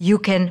 you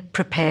can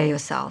prepare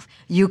yourself.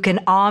 You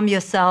can arm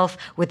yourself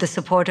with the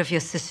support of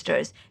your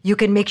sisters. You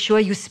can make sure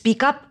you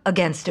speak up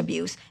against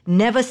abuse.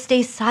 Never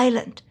stay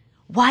silent.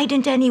 Why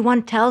didn't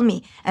anyone tell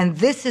me? And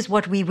this is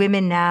what we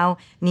women now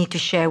need to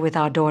share with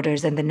our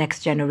daughters and the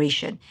next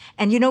generation.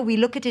 And, we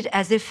look at it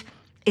as if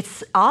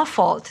it's our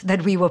fault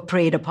that we were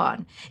preyed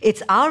upon.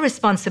 It's our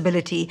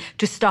responsibility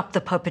to stop the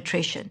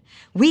perpetration.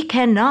 We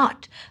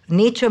cannot.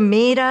 Nature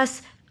made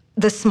us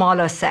the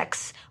smaller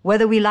sex.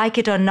 Whether we like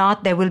it or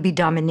not, there will be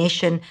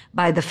domination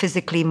by the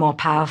physically more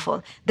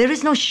powerful. There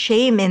is no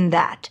shame in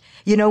that.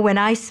 When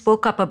I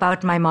spoke up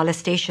about my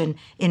molestation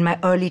in my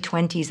early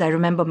 20s, I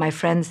remember my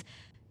friends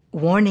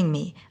warning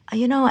me,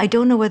 I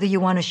don't know whether you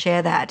want to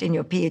share that in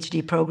your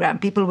PhD program.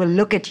 People will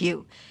look at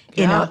you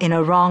in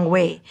a wrong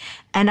way.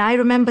 And I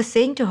remember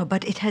saying to her,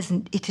 but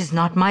it is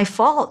not my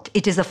fault.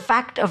 It is a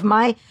fact of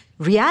my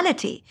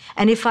reality.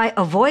 And if I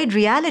avoid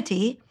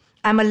reality,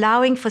 I'm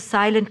allowing for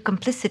silent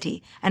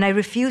complicity. And I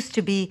refuse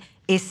to be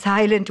a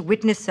silent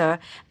witnesser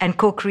and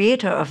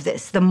co-creator of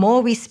this. The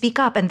more we speak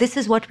up, and this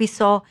is what we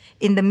saw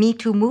in the Me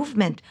Too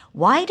movement.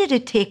 Why did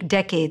it take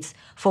decades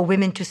for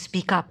women to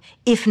speak up,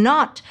 if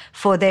not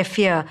for their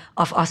fear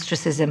of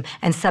ostracism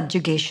and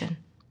subjugation?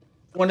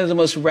 One of the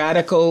most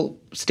radical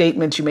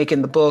statements you make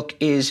in the book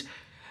is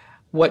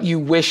what you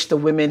wish the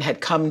women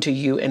had come to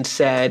you and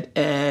said.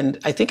 And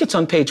I think it's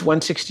on page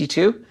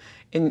 162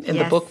 in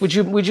the book. Would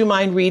you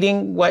mind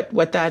reading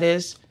what that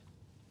is?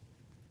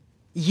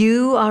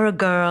 You are a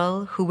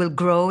girl who will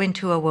grow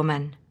into a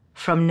woman.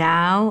 From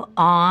now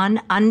on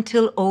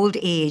until old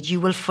age,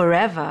 you will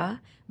forever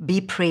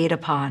be preyed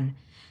upon.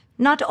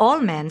 Not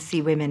all men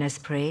see women as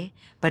prey,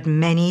 but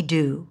many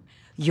do.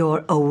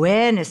 Your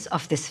awareness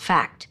of this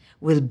fact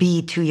will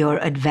be to your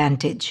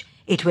advantage.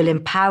 It will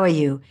empower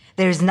you.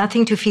 There is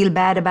nothing to feel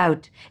bad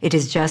about. It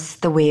is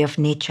just the way of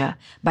nature.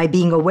 By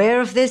being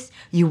aware of this,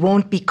 you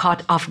won't be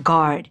caught off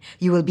guard.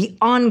 You will be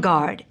on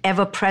guard,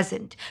 ever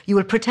present. You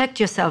will protect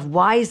yourself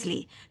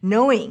wisely,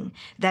 knowing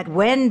that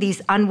when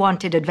these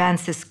unwanted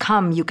advances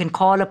come, you can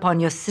call upon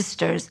your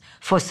sisters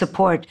for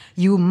support.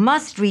 You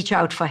must reach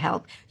out for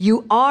help.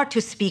 You are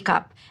to speak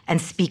up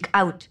and speak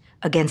out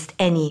against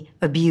any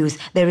abuse.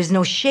 There is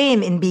no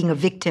shame in being a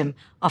victim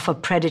of a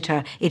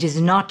predator. It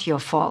is not your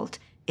fault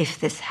if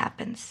this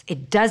happens.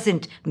 It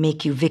doesn't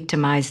make you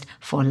victimized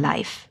for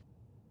life.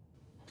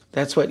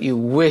 That's what you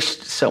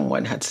wished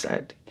someone had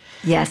said.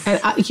 Yes. And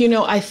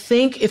I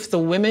think if the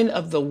women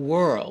of the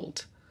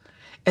world,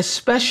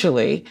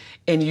 especially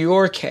in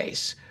your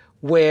case,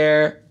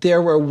 where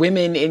there were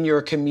women in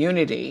your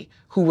community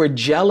who were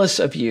jealous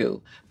of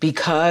you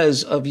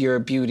because of your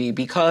beauty,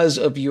 because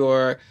of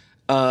your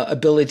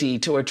ability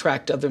to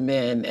attract other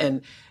men.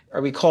 And I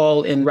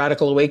recall in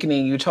Radical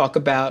Awakening, you talk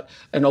about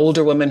an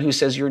older woman who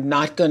says, you're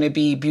not going to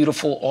be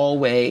beautiful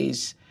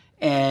always,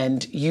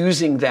 and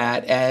using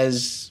that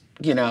as,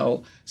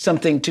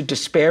 something to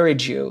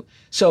disparage you.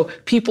 So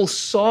people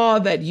saw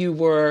that you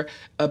were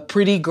a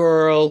pretty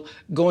girl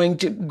going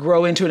to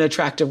grow into an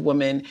attractive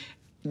woman,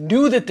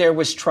 knew that there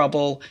was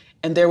trouble,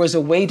 and there was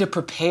a way to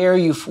prepare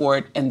you for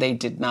it, and they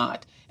did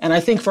not. And I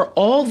think for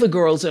all the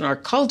girls in our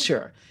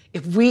culture,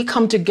 if we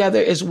come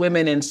together as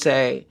women and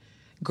say,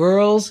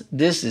 girls,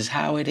 this is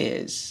how it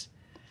is.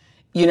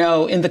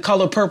 In The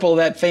Color Purple,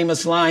 that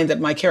famous line that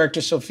my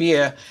character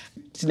Sophia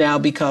has now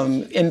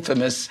become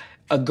infamous,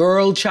 a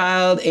girl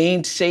child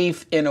ain't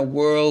safe in a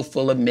world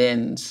full of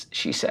men's,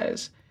 she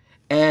says.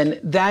 And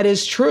that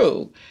is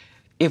true.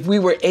 If we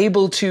were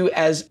able to,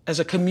 as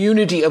a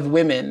community of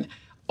women,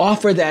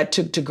 offer that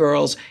to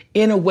girls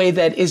in a way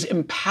that is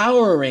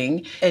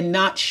empowering and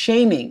not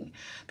shaming.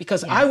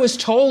 Because I was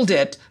told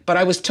it, but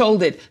I was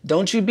told it,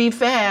 don't you be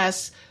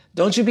fast.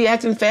 don't you be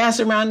acting fast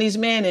around these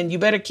men, and you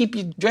better keep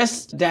your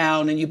dress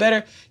down, and you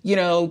better,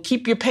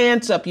 keep your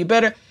pants up. You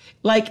better,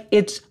 like,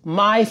 it's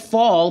my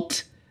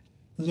fault,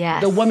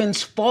 yes, the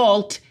woman's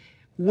fault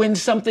when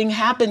something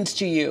happens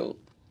to you,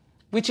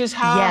 which is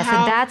how, yes,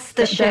 and that's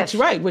the shift. That's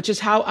right, which is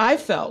how I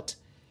felt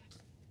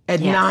at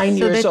Yes. 9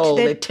 So years that- old,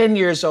 that- at 10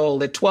 years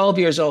old, at 12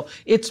 years old.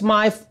 It's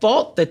my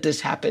fault that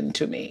this happened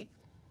to me.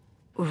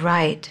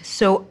 Right.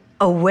 So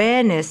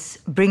awareness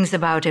brings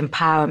about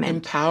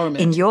empowerment. Empowerment.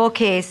 In your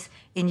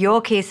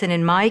case and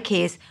in my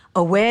case,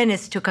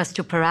 awareness took us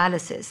to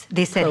paralysis.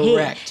 They said,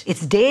 Correct. hey,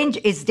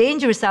 it's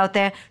dangerous out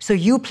there, so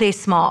you play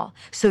small.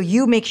 So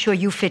you make sure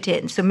you fit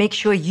in. So make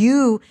sure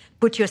you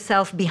put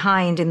yourself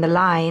behind in the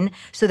line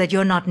so that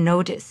you're not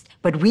noticed.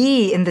 But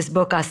we in this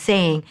book are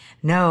saying,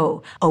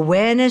 no,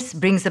 awareness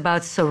brings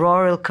about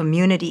sororal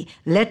community.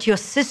 Let your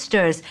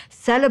sisters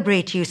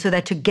celebrate you so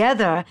that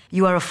together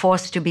you are a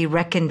force to be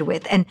reckoned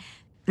with. And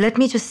let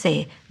me just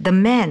say, the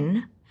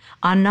men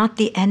are not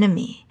the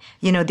enemy.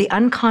 The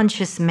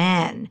unconscious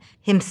man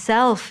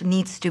himself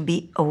needs to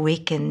be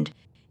awakened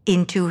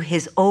into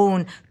his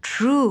own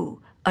true,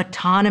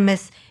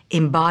 autonomous,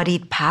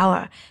 embodied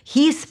power.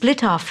 He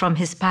split off from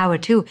his power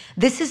too.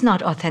 This is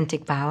not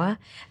authentic power.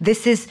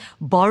 This is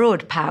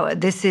borrowed power.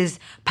 This is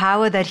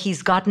power that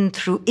he's gotten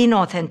through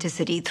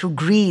inauthenticity, through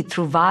greed,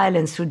 through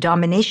violence, through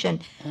domination.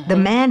 Mm-hmm. The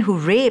man who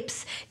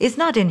rapes is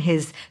not in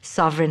his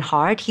sovereign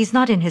heart. He's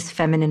not in his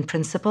feminine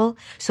principle.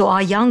 So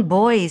our young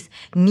boys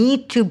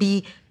need to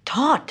be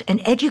taught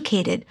and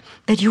educated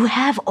that you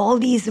have all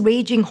these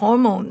raging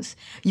hormones.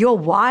 You're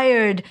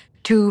wired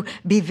to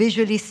be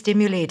visually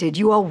stimulated.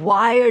 You are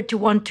wired to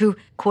want to,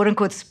 quote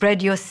unquote,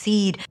 spread your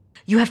seed.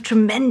 You have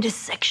tremendous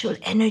sexual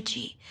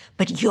energy.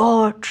 But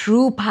your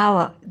true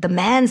power, the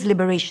man's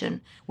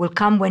liberation, will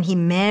come when he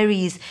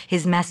marries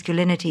his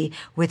masculinity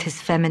with his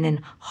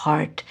feminine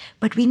heart.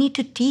 But we need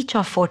to teach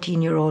our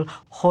 14-year-old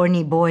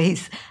horny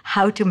boys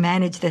how to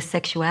manage their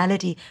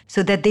sexuality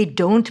so that they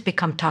don't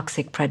become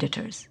toxic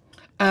predators.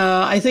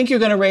 I think you're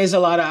going to raise a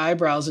lot of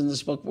eyebrows in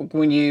this book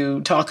when you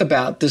talk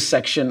about this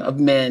section of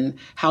men,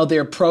 how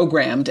they're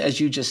programmed, as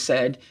you just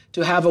said,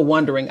 to have a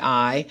wandering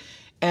eye.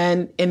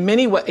 And in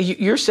many ways,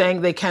 you're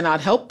saying they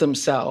cannot help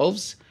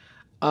themselves.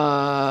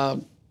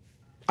 I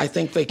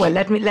think they can. Well,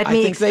 let me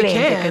explain.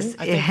 I think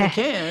they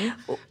can.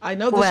 I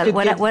know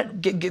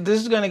this,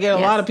 this is going to get a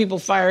lot of people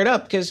fired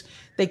up because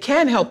they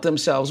can help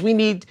themselves. We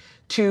need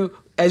to...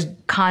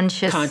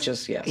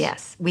 Conscious, yes.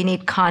 Yes, we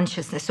need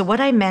consciousness. So what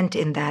I meant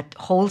in that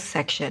whole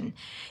section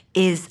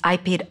is I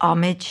paid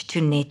homage to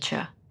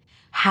nature.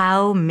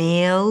 How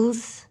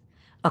males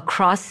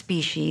across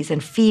species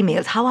and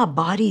females, how our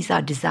bodies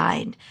are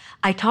designed.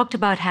 I talked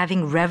about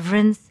having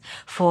reverence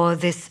for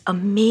this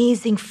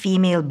amazing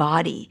female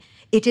body.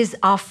 It is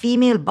our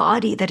female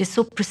body that is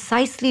so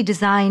precisely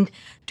designed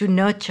to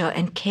nurture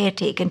and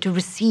caretake and to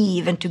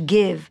receive and to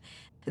give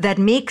that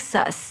makes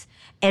us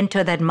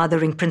enter that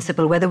mothering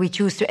principle, whether we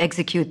choose to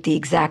execute the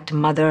exact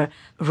mother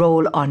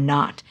role or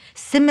not.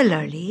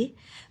 Similarly,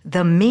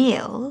 the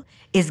male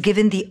is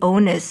given the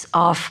onus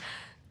of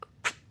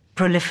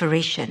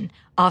proliferation,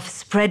 of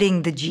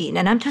spreading the gene.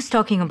 And I'm just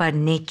talking about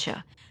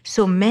nature.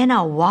 So men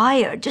are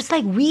wired, just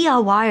like we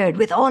are wired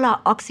with all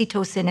our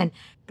oxytocin and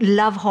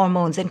love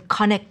hormones and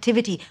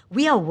connectivity.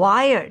 We are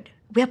wired.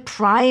 We're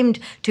primed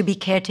to be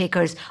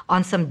caretakers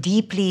on some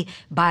deeply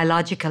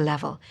biological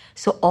level.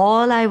 So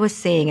all I was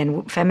saying,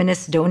 and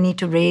feminists don't need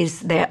to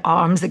raise their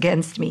arms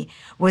against me,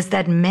 was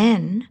that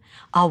men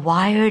are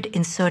wired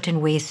in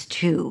certain ways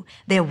too.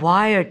 They're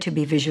wired to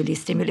be visually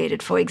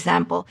stimulated, for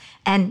example.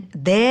 And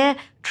their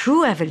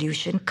true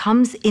evolution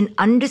comes in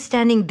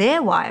understanding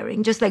their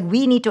wiring, just like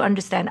we need to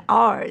understand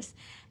ours,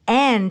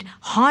 and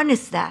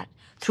harness that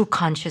through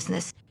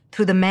consciousness,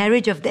 through the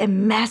marriage of their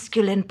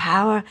masculine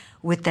power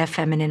with their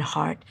feminine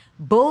heart.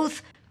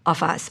 Both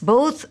of us,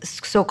 both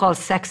so-called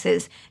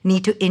sexes,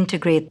 need to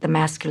integrate the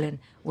masculine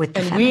with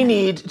the feminine. And we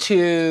need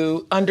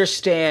to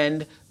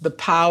understand the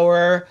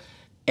power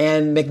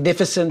and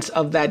magnificence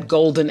of that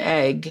golden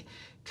egg,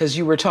 because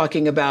you were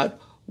talking about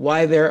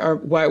where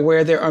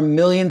there are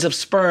millions of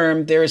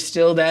sperm, there is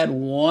still that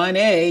one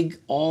egg.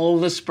 All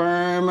the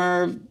sperm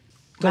are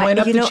going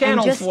up the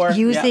channel for.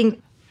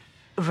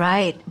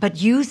 Right.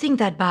 But using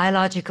that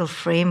biological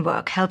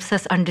framework helps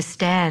us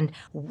understand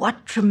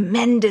what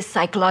tremendous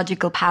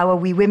psychological power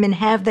we women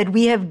have that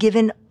we have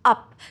given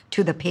up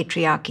to the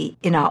patriarchy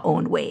in our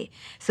own way.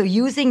 So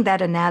using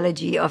that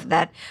analogy of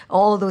that,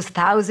 all those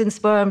 1,000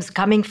 sperms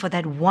coming for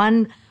that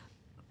one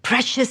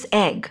precious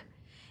egg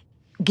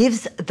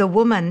gives the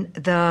woman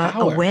the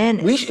power.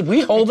 Awareness.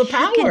 We hold the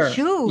power. She can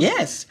choose.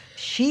 Yes.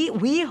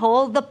 We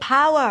hold the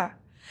power.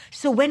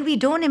 So when we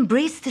don't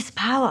embrace this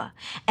power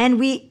and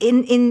we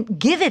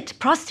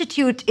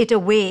prostitute it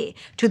away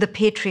to the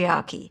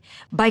patriarchy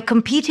by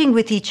competing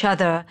with each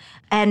other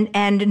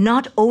and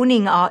not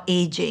owning our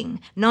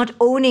aging, not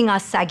owning our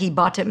saggy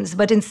bottoms,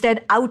 but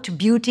instead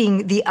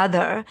out-beautying the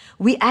other,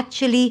 we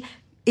actually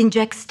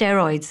inject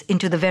steroids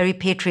into the very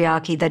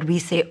patriarchy that we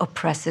say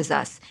oppresses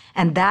us.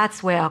 And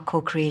that's where our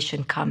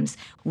co-creation comes.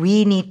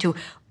 We need to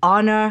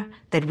honor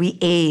that we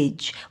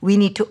age. We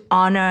need to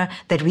honor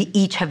that we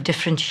each have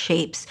different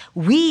shapes.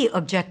 We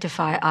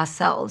objectify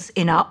ourselves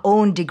in our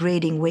own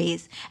degrading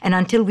ways. And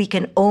until we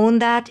can own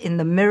that in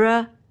the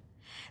mirror,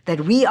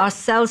 that we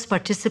ourselves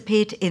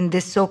participate in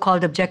this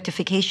so-called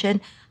objectification,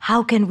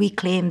 how can we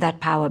claim that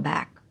power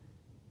back?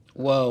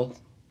 Whoa,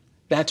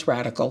 that's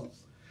radical.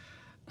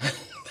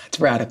 That's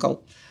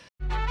radical.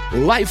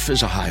 Life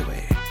is a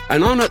highway,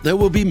 and on it there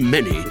will be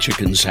many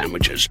chicken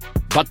sandwiches.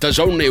 But there's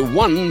only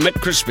one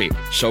McCrispy.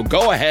 So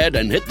go ahead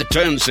and hit the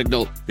turn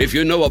signal if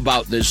you know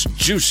about this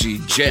juicy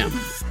gem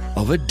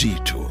of a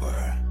detour.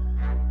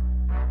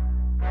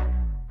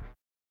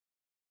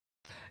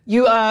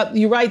 You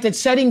write that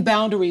setting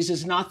boundaries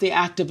is not the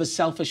act of a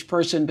selfish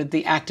person, but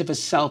the act of a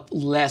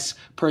selfless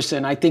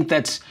person. I think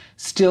that's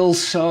still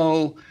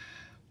so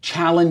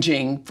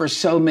challenging for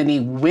so many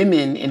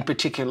women in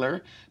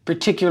particular,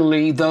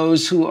 particularly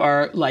those who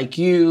are like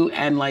you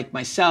and like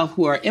myself,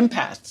 who are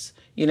empaths,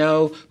 you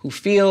know, who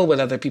feel what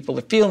other people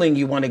are feeling.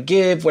 You want to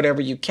give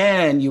whatever you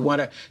can. You want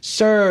to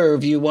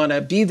serve. You want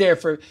to be there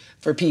for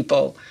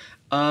people.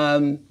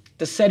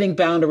 The setting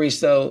boundaries,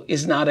 though,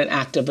 is not an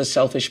act of a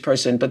selfish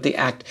person, but the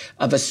act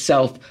of a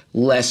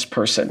selfless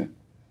person.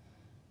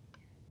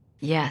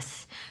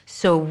 Yes.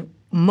 So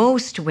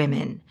most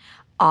women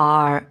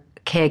are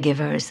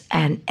caregivers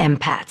and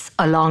empaths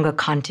along a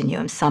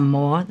continuum, some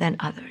more than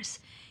others.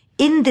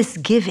 In this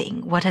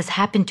giving, what has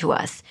happened to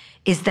us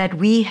is that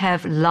we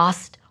have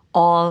lost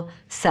all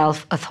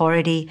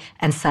self-authority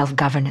and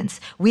self-governance.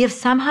 We have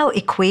somehow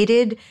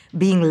equated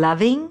being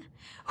loving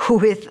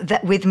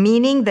with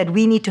meaning that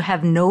we need to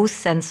have no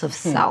sense of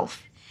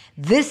self.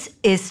 This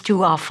is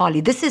to our folly.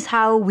 This is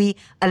how we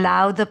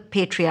allow the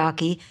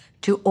patriarchy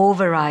to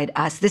override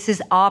us. This is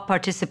our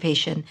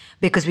participation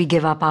because we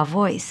give up our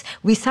voice.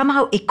 We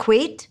somehow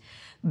equate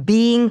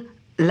being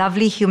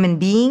lovely human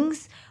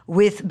beings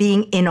with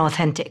being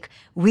inauthentic.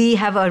 We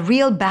have a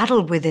real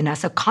battle within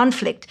us, a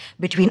conflict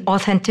between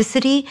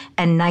authenticity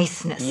and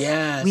niceness.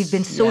 Yes, we've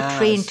been so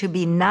trained to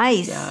be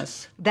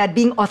nice that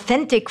being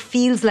authentic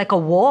feels like a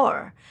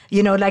war.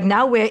 You know, like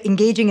now we're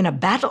engaging in a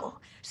battle.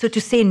 So to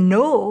say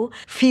no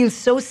feels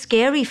so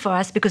scary for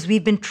us because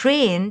we've been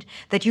trained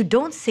that you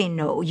don't say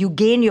no. You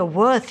gain your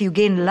worth, you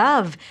gain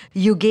love,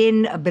 you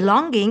gain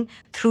belonging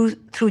through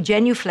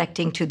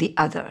genuflecting to the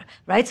other,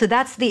 right? So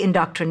that's the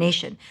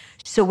indoctrination.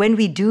 So when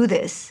we do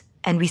this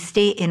and we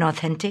stay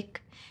inauthentic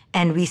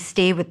and we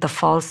stay with the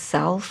false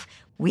self,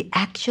 we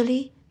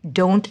actually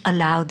don't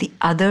allow the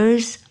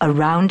others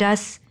around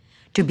us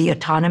to be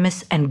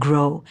autonomous and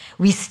grow.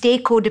 We stay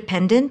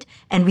codependent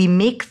and we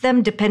make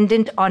them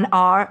dependent on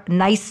our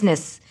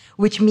niceness,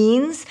 which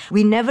means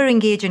we never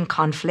engage in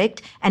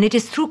conflict. And it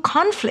is through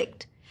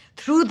conflict,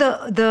 through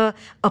the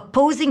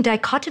opposing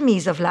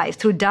dichotomies of life,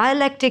 through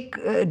dialectic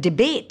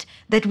debate,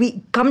 that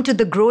we come to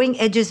the growing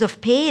edges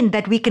of pain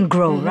that we can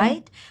grow,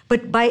 right?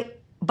 But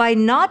by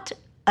not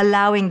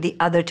allowing the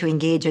other to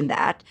engage in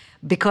that,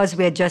 because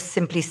we're just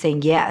simply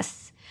saying yes,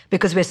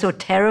 because we're so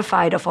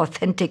terrified of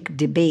authentic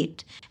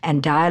debate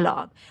and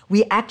dialogue,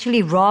 we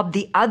actually rob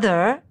the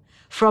other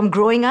from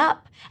growing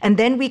up. And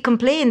then we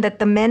complain that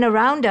the men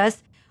around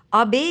us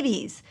are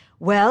babies.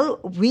 Well,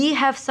 we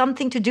have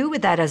something to do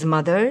with that as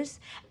mothers,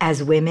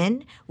 as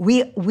women.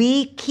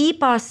 We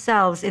keep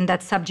ourselves in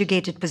that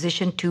subjugated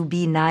position to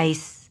be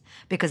nice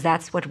because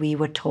that's what we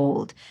were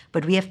told.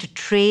 But we have to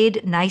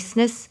trade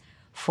niceness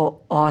for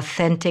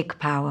authentic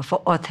power,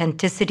 for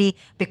authenticity,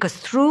 because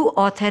through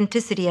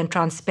authenticity and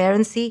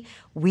transparency,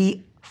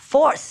 we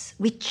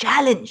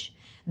challenge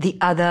the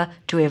other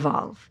to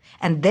evolve.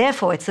 And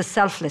therefore, it's a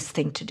selfless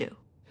thing to do.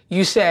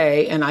 You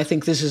say, and I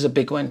think this is a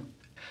big one,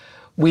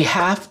 we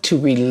have to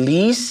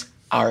release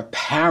our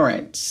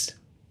parents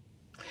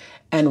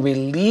and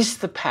release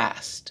the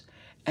past.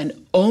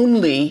 And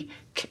only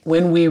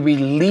when we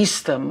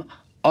release them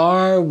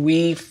are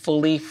we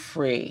fully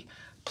free.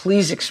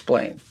 Please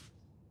explain.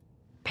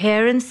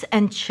 Parents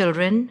and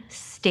children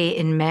stay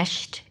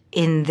enmeshed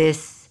in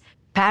this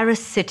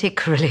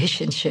parasitic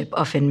relationship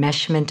of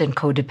enmeshment and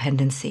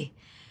codependency.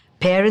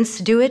 Parents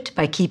do it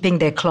by keeping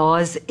their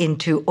claws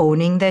into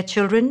owning their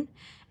children,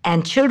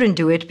 and children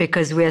do it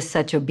because we're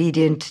such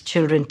obedient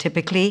children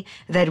typically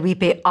that we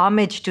pay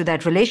homage to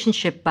that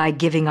relationship by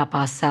giving up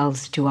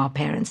ourselves to our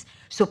parents.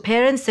 So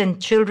parents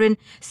and children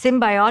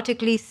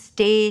symbiotically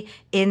stay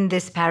in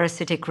this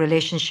parasitic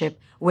relationship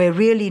where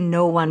really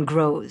no one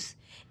grows.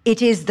 It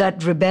is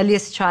that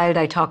rebellious child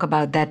I talk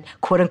about, that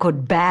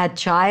quote-unquote bad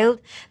child,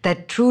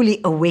 that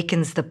truly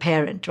awakens the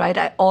parent, right?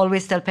 I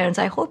always tell parents,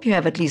 I hope you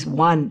have at least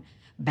one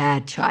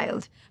bad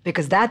child,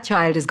 because that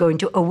child is going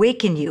to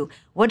awaken you.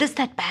 What does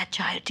that bad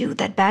child do?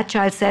 That bad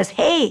child says,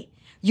 hey,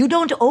 you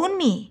don't own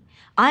me.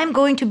 I'm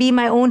going to be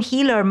my own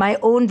healer, my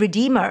own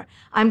redeemer.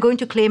 I'm going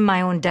to claim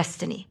my own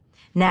destiny.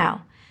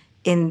 Now,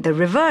 in the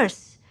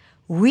reverse,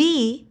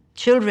 we,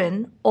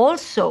 children,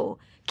 also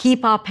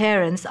keep our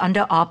parents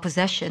under our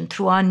possession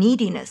through our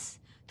neediness,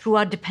 through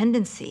our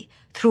dependency,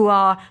 through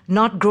our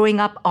not growing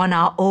up on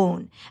our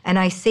own. And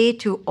I say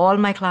to all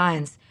my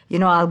clients,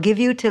 I'll give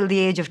you till the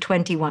age of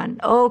 21.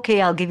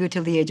 Okay, I'll give you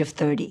till the age of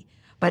 30.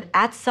 But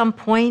at some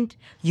point,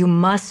 you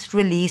must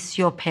release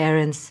your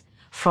parents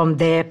from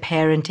their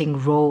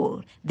parenting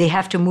role. They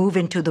have to move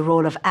into the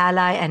role of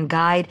ally and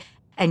guide,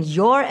 and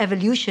your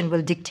evolution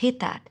will dictate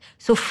that.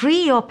 So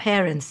free your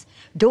parents.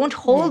 Don't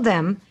hold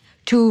them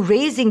to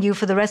raising you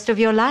for the rest of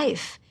your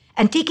life.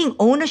 And taking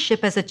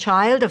ownership as a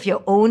child of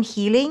your own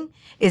healing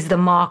is the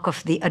mark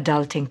of the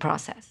adulting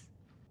process.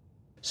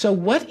 So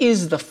what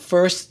is the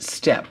first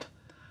step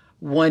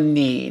one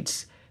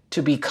needs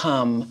to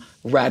become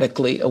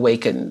radically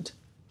awakened?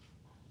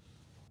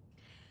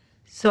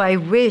 So I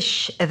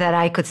wish that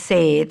I could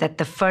say that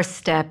the first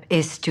step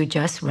is to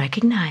just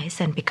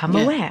recognize and become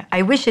aware.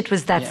 I wish it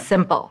was that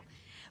simple.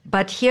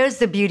 But here's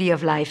the beauty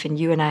of life, and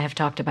you and I have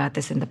talked about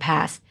this in the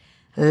past.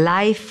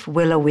 Life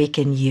will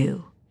awaken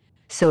you.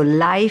 So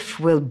life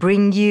will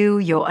bring you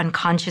your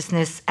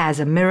unconsciousness as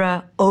a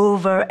mirror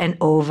over and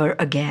over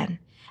again.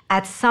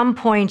 At some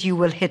point, you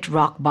will hit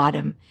rock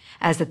bottom.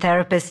 As a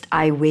therapist,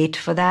 I wait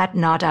for that,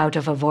 not out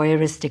of a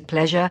voyeuristic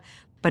pleasure,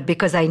 but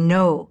because I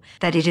know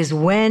that it is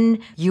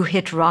when you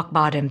hit rock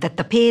bottom that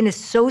the pain is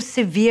so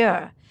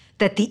severe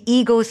that the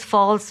ego's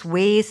false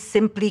ways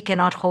simply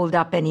cannot hold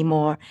up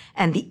anymore.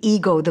 And the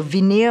ego, the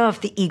veneer of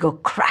the ego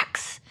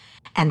cracks.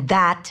 And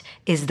that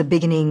is the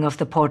beginning of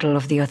the portal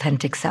of the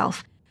authentic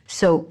self.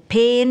 So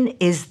pain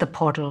is the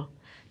portal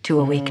to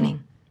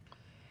awakening.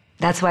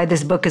 That's why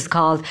this book is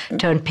called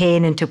Turn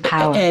Pain into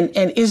Power. And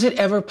is it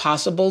ever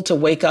possible to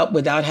wake up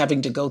without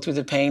having to go through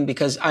the pain?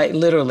 Because I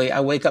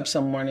wake up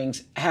some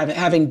mornings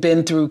having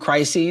been through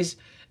crises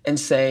and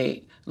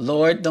say,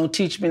 Lord, don't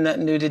teach me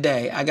nothing new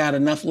today. I got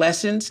enough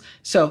lessons.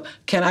 So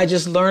can I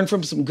just learn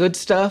from some good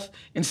stuff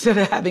instead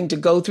of having to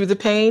go through the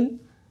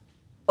pain?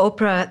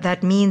 Oprah,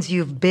 that means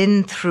you've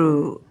been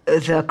through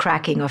the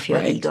cracking of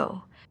your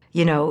ego.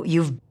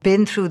 You've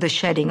been through the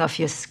shedding of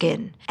your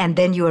skin. And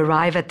then you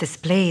arrive at this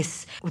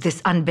place with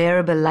this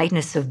unbearable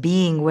lightness of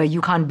being where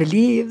you can't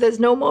believe there's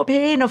no more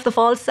pain of the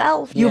false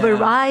self. You've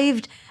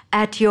arrived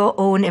at your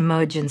own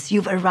emergence.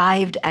 You've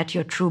arrived at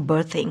your true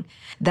birthing.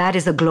 That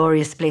is a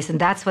glorious place. And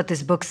that's what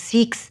this book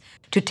seeks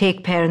to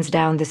take parents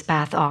down this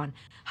path on.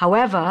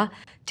 However,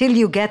 till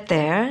you get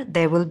there,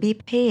 there will be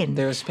pain.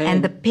 There's pain.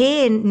 And the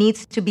pain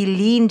needs to be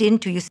leaned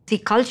into. You see,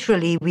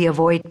 culturally, we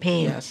avoid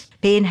pain. Yes.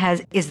 Pain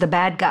is the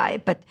bad guy.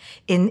 But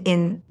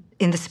in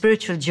the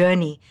spiritual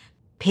journey,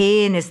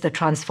 pain is the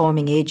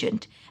transforming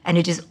agent. And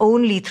it is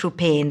only through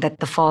pain that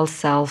the false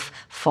self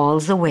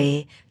falls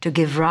away to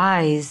give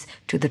rise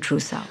to the true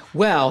self.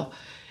 Well,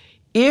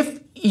 if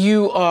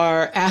you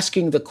are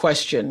asking the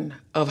question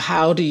of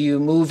how do you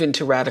move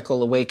into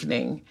radical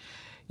awakening,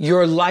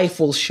 your life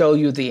will show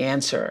you the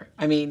answer.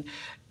 I mean,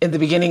 in the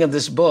beginning of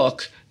this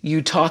book,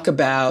 you talk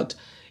about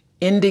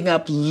ending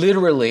up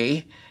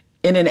literally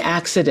in an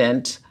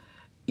accident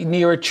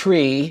near a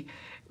tree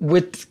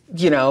with,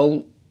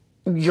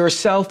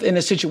 yourself in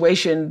a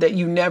situation that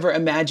you never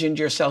imagined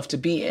yourself to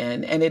be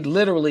in. And it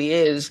literally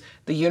is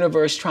the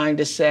universe trying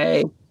to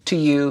say to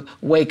you,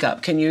 wake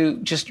up. Can you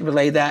just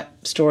relay that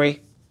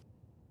story?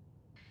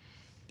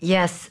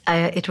 Yes,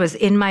 it was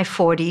in my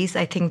 40s.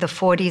 I think the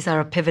 40s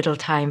are a pivotal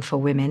time for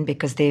women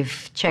because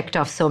they've checked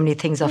off so many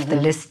things off the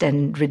list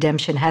and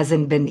redemption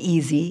hasn't been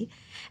easy.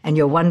 And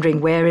you're wondering,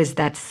 where is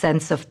that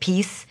sense of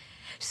peace?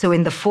 So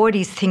in the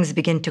 40s, things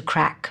begin to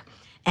crack.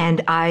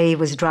 And I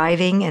was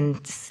driving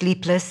and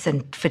sleepless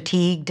and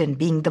fatigued and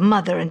being the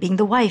mother and being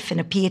the wife and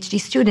a PhD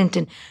student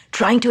and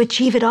trying to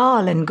achieve it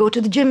all and go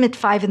to the gym at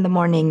 5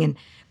 a.m. and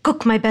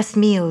cook my best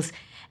meals.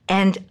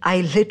 And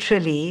I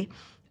literally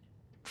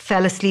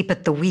fell asleep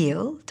at the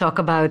wheel. Talk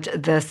about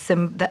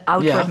the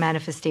outward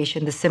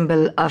manifestation, the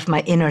symbol of my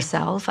inner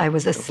self. I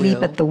was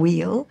asleep at the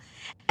wheel.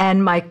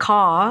 And my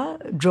car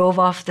drove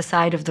off the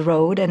side of the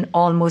road and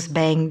almost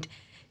banged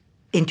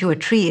into a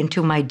tree,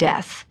 into my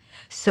death.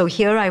 So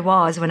here I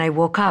was, when I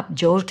woke up,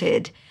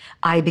 jolted,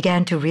 I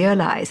began to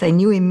realize, I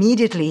knew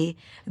immediately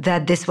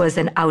that this was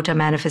an outer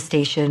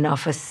manifestation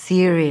of a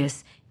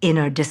serious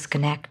inner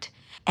disconnect.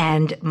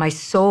 And my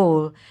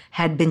soul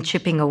had been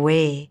chipping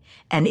away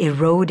and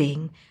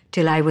eroding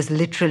till I was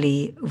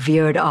literally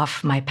veered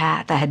off my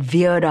path. I had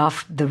veered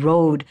off the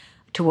road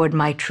toward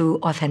my true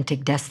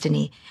authentic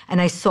destiny.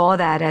 And I saw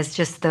that as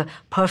just the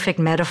perfect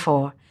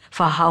metaphor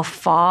for how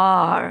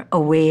far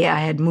away I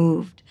had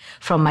moved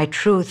from my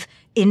truth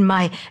in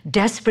my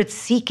desperate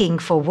seeking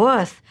for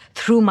worth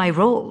through my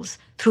roles,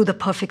 through the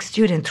perfect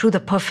student, through the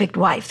perfect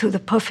wife, through the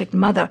perfect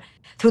mother,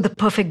 through the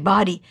perfect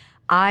body.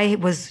 I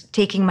was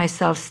taking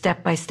myself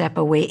step by step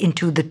away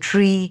into the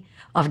tree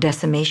of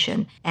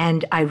decimation.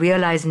 And I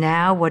realize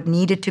now what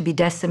needed to be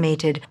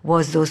decimated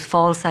was those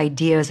false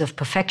ideas of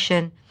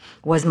perfection,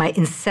 was my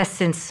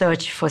incessant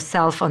search for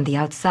self on the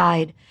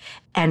outside,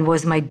 and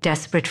was my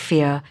desperate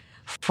fear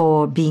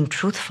for being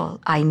truthful.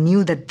 I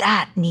knew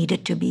that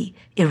needed to be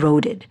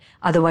eroded.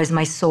 Otherwise,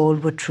 my soul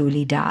would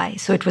truly die.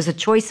 So it was a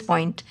choice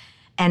point,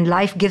 and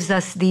life gives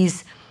us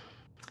these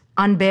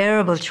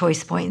unbearable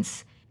choice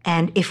points.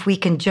 And if we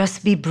can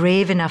just be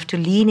brave enough to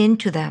lean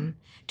into them,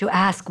 to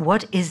ask,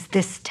 what is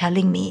this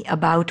telling me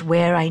about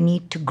where I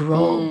need to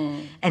grow?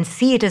 And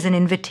see it as an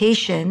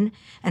invitation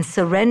and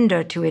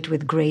surrender to it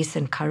with grace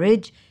and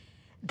courage.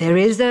 There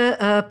is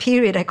a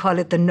period, I call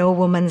it the no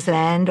woman's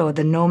land or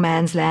the no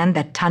man's land,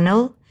 that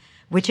tunnel,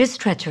 which is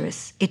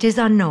treacherous. It is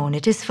unknown.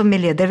 It is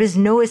familiar. There is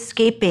no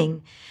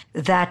escaping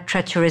that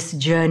treacherous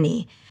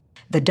journey,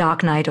 the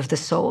dark night of the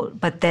soul.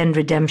 But then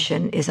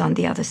redemption is on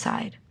the other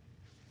side.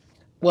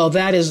 Well,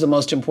 that is the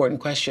most important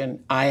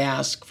question I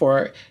ask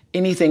for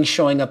anything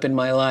showing up in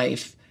my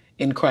life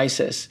in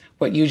crisis.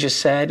 What you just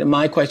said, and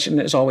my question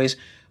is always,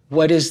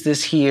 what is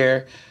this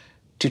here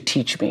to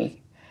teach me?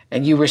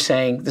 And you were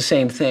saying the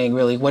same thing,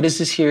 really. What is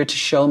this here to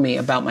show me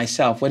about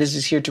myself? What is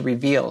this here to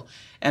reveal?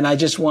 And I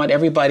just want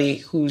everybody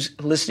who's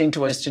listening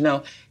to us to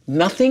know,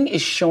 nothing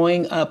is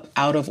showing up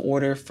out of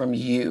order from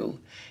you.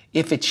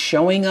 If it's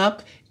showing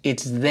up,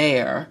 it's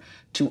there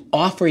to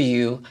offer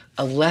you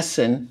a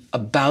lesson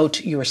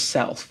about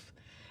yourself.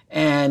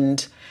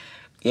 And,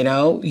 you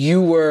know,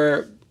 you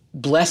were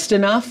blessed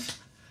enough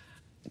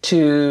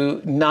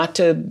to not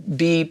to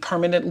be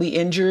permanently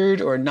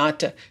injured or not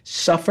to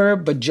suffer,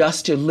 but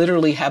just to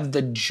literally have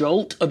the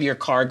jolt of your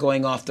car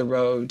going off the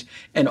road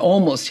and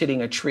almost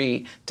hitting a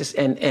tree.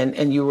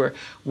 And you were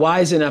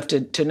wise enough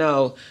to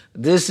know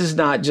this is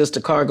not just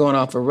a car going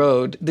off a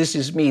road. This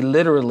is me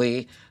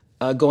literally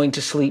going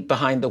to sleep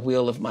behind the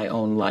wheel of my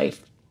own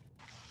life.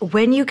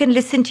 When you can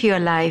listen to your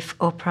life,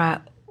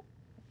 Oprah,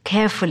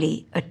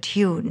 carefully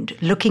attuned,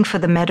 looking for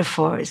the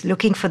metaphors,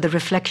 looking for the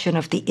reflection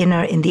of the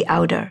inner in the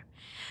outer,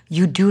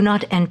 you do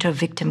not enter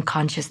victim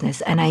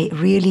consciousness. And I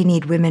really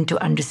need women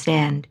to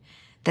understand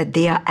that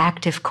they are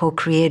active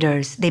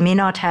co-creators. They may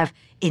not have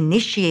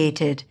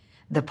initiated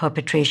the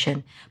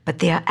perpetration, but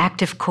they are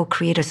active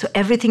co-creators. So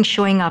everything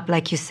showing up,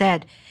 like you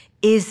said,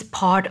 is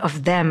part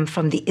of them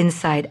from the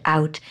inside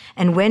out.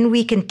 And when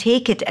we can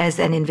take it as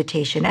an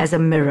invitation, as a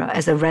mirror,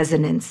 as a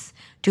resonance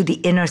to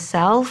the inner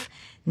self,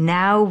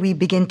 now we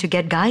begin to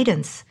get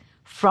guidance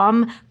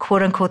from,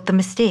 quote unquote, the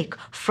mistake,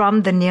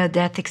 from the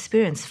near-death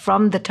experience,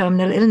 from the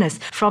terminal illness,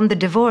 from the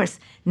divorce.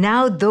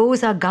 Now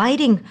those are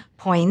guiding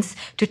points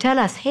to tell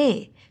us,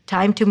 hey,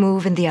 time to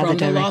move in the other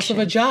direction. From the loss of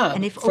a job,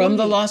 from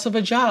the loss of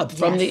a job,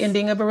 from the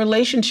ending of a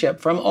relationship,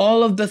 from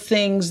all of the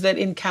things that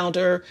we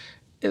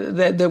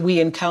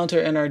encounter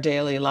in our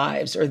daily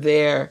lives are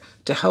there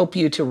to help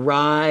you to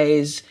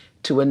rise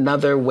to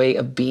another way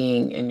of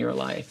being in your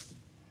life.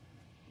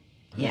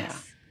 Yes. Yeah.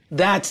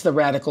 That's the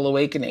radical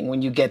awakening,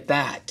 when you get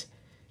that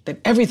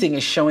everything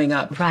is showing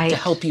up to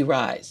help you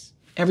rise.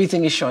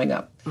 Everything is showing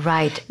up.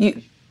 Right.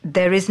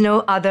 There is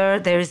no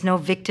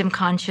victim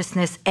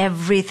consciousness.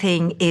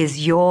 Everything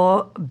is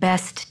your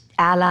best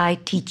ally,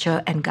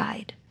 teacher, and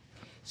guide.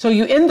 So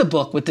you end the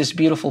book with this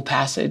beautiful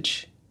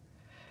passage.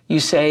 You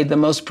say, the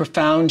most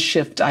profound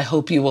shift I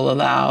hope you will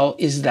allow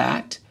is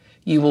that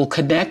you will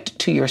connect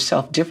to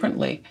yourself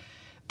differently,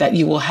 that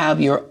you will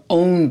have your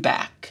own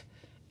back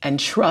and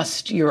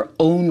trust your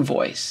own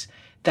voice,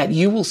 that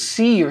you will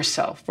see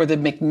yourself for the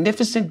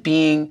magnificent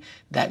being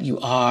that you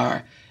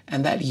are,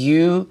 and that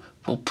you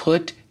will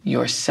put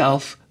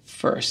yourself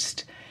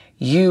first.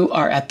 You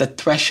are at the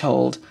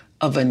threshold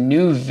of a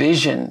new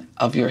vision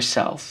of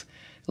yourself.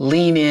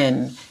 Lean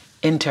in,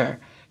 enter.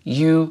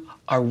 You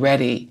are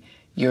ready.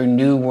 Your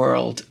new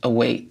world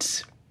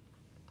awaits.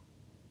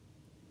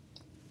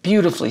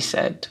 Beautifully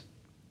said.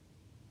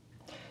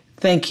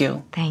 Thank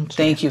you. Thank you.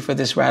 Thank you for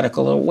this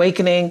radical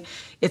awakening.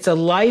 It's a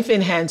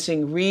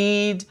life-enhancing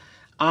read.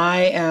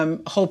 I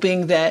am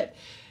hoping that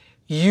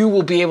you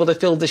will be able to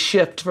feel the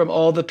shift from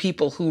all the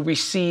people who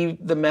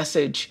received the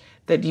message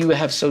that you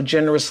have so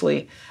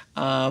generously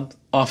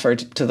offered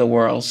to the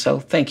world. So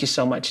thank you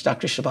so much,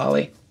 Dr.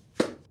 Shefali.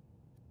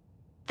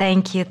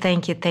 Thank you.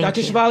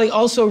 Dr. Shefali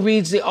also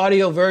reads the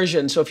audio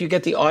version. So if you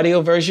get the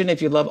audio version,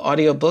 if you love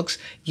audiobooks,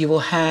 you will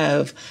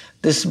have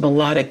this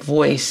melodic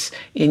voice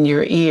in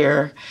your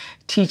ear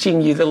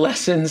teaching you the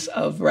lessons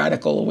of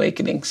radical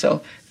awakening.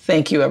 So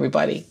thank you,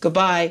 everybody.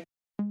 Goodbye.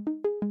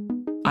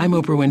 I'm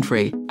Oprah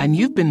Winfrey, and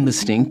you've been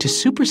listening to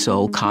Super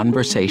Soul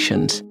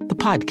Conversations, the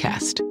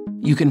podcast.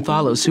 You can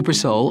follow Super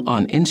Soul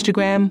on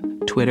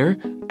Instagram, Twitter,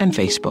 and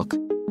Facebook.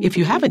 If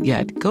you haven't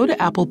yet, go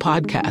to Apple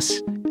Podcasts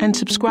and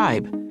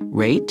subscribe,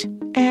 rate,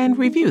 and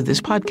review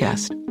this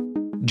podcast.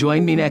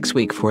 Join me next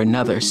week for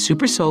another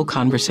Super Soul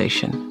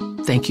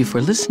Conversation. Thank you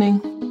for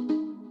listening.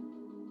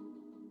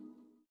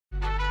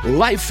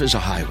 Life is a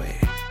highway,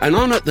 and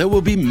on it there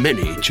will be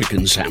many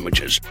chicken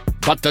sandwiches.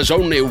 But there's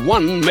only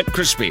one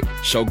McCrispy.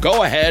 So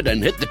go ahead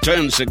and hit the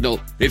turn signal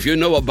if you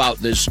know about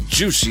this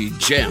juicy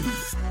gem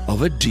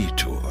of a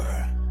detour.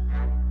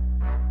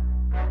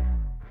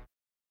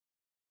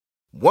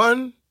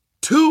 1,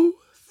 2,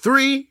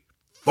 3,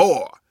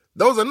 4.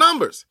 Those are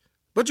numbers.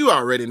 But you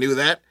already knew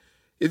that.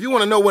 If you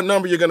want to know what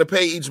number you're going to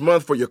pay each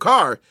month for your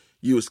car,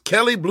 use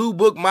Kelley Blue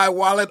Book My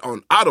Wallet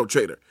on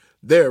AutoTrader.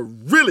 They're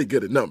really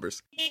good at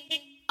numbers.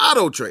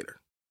 AutoTrader.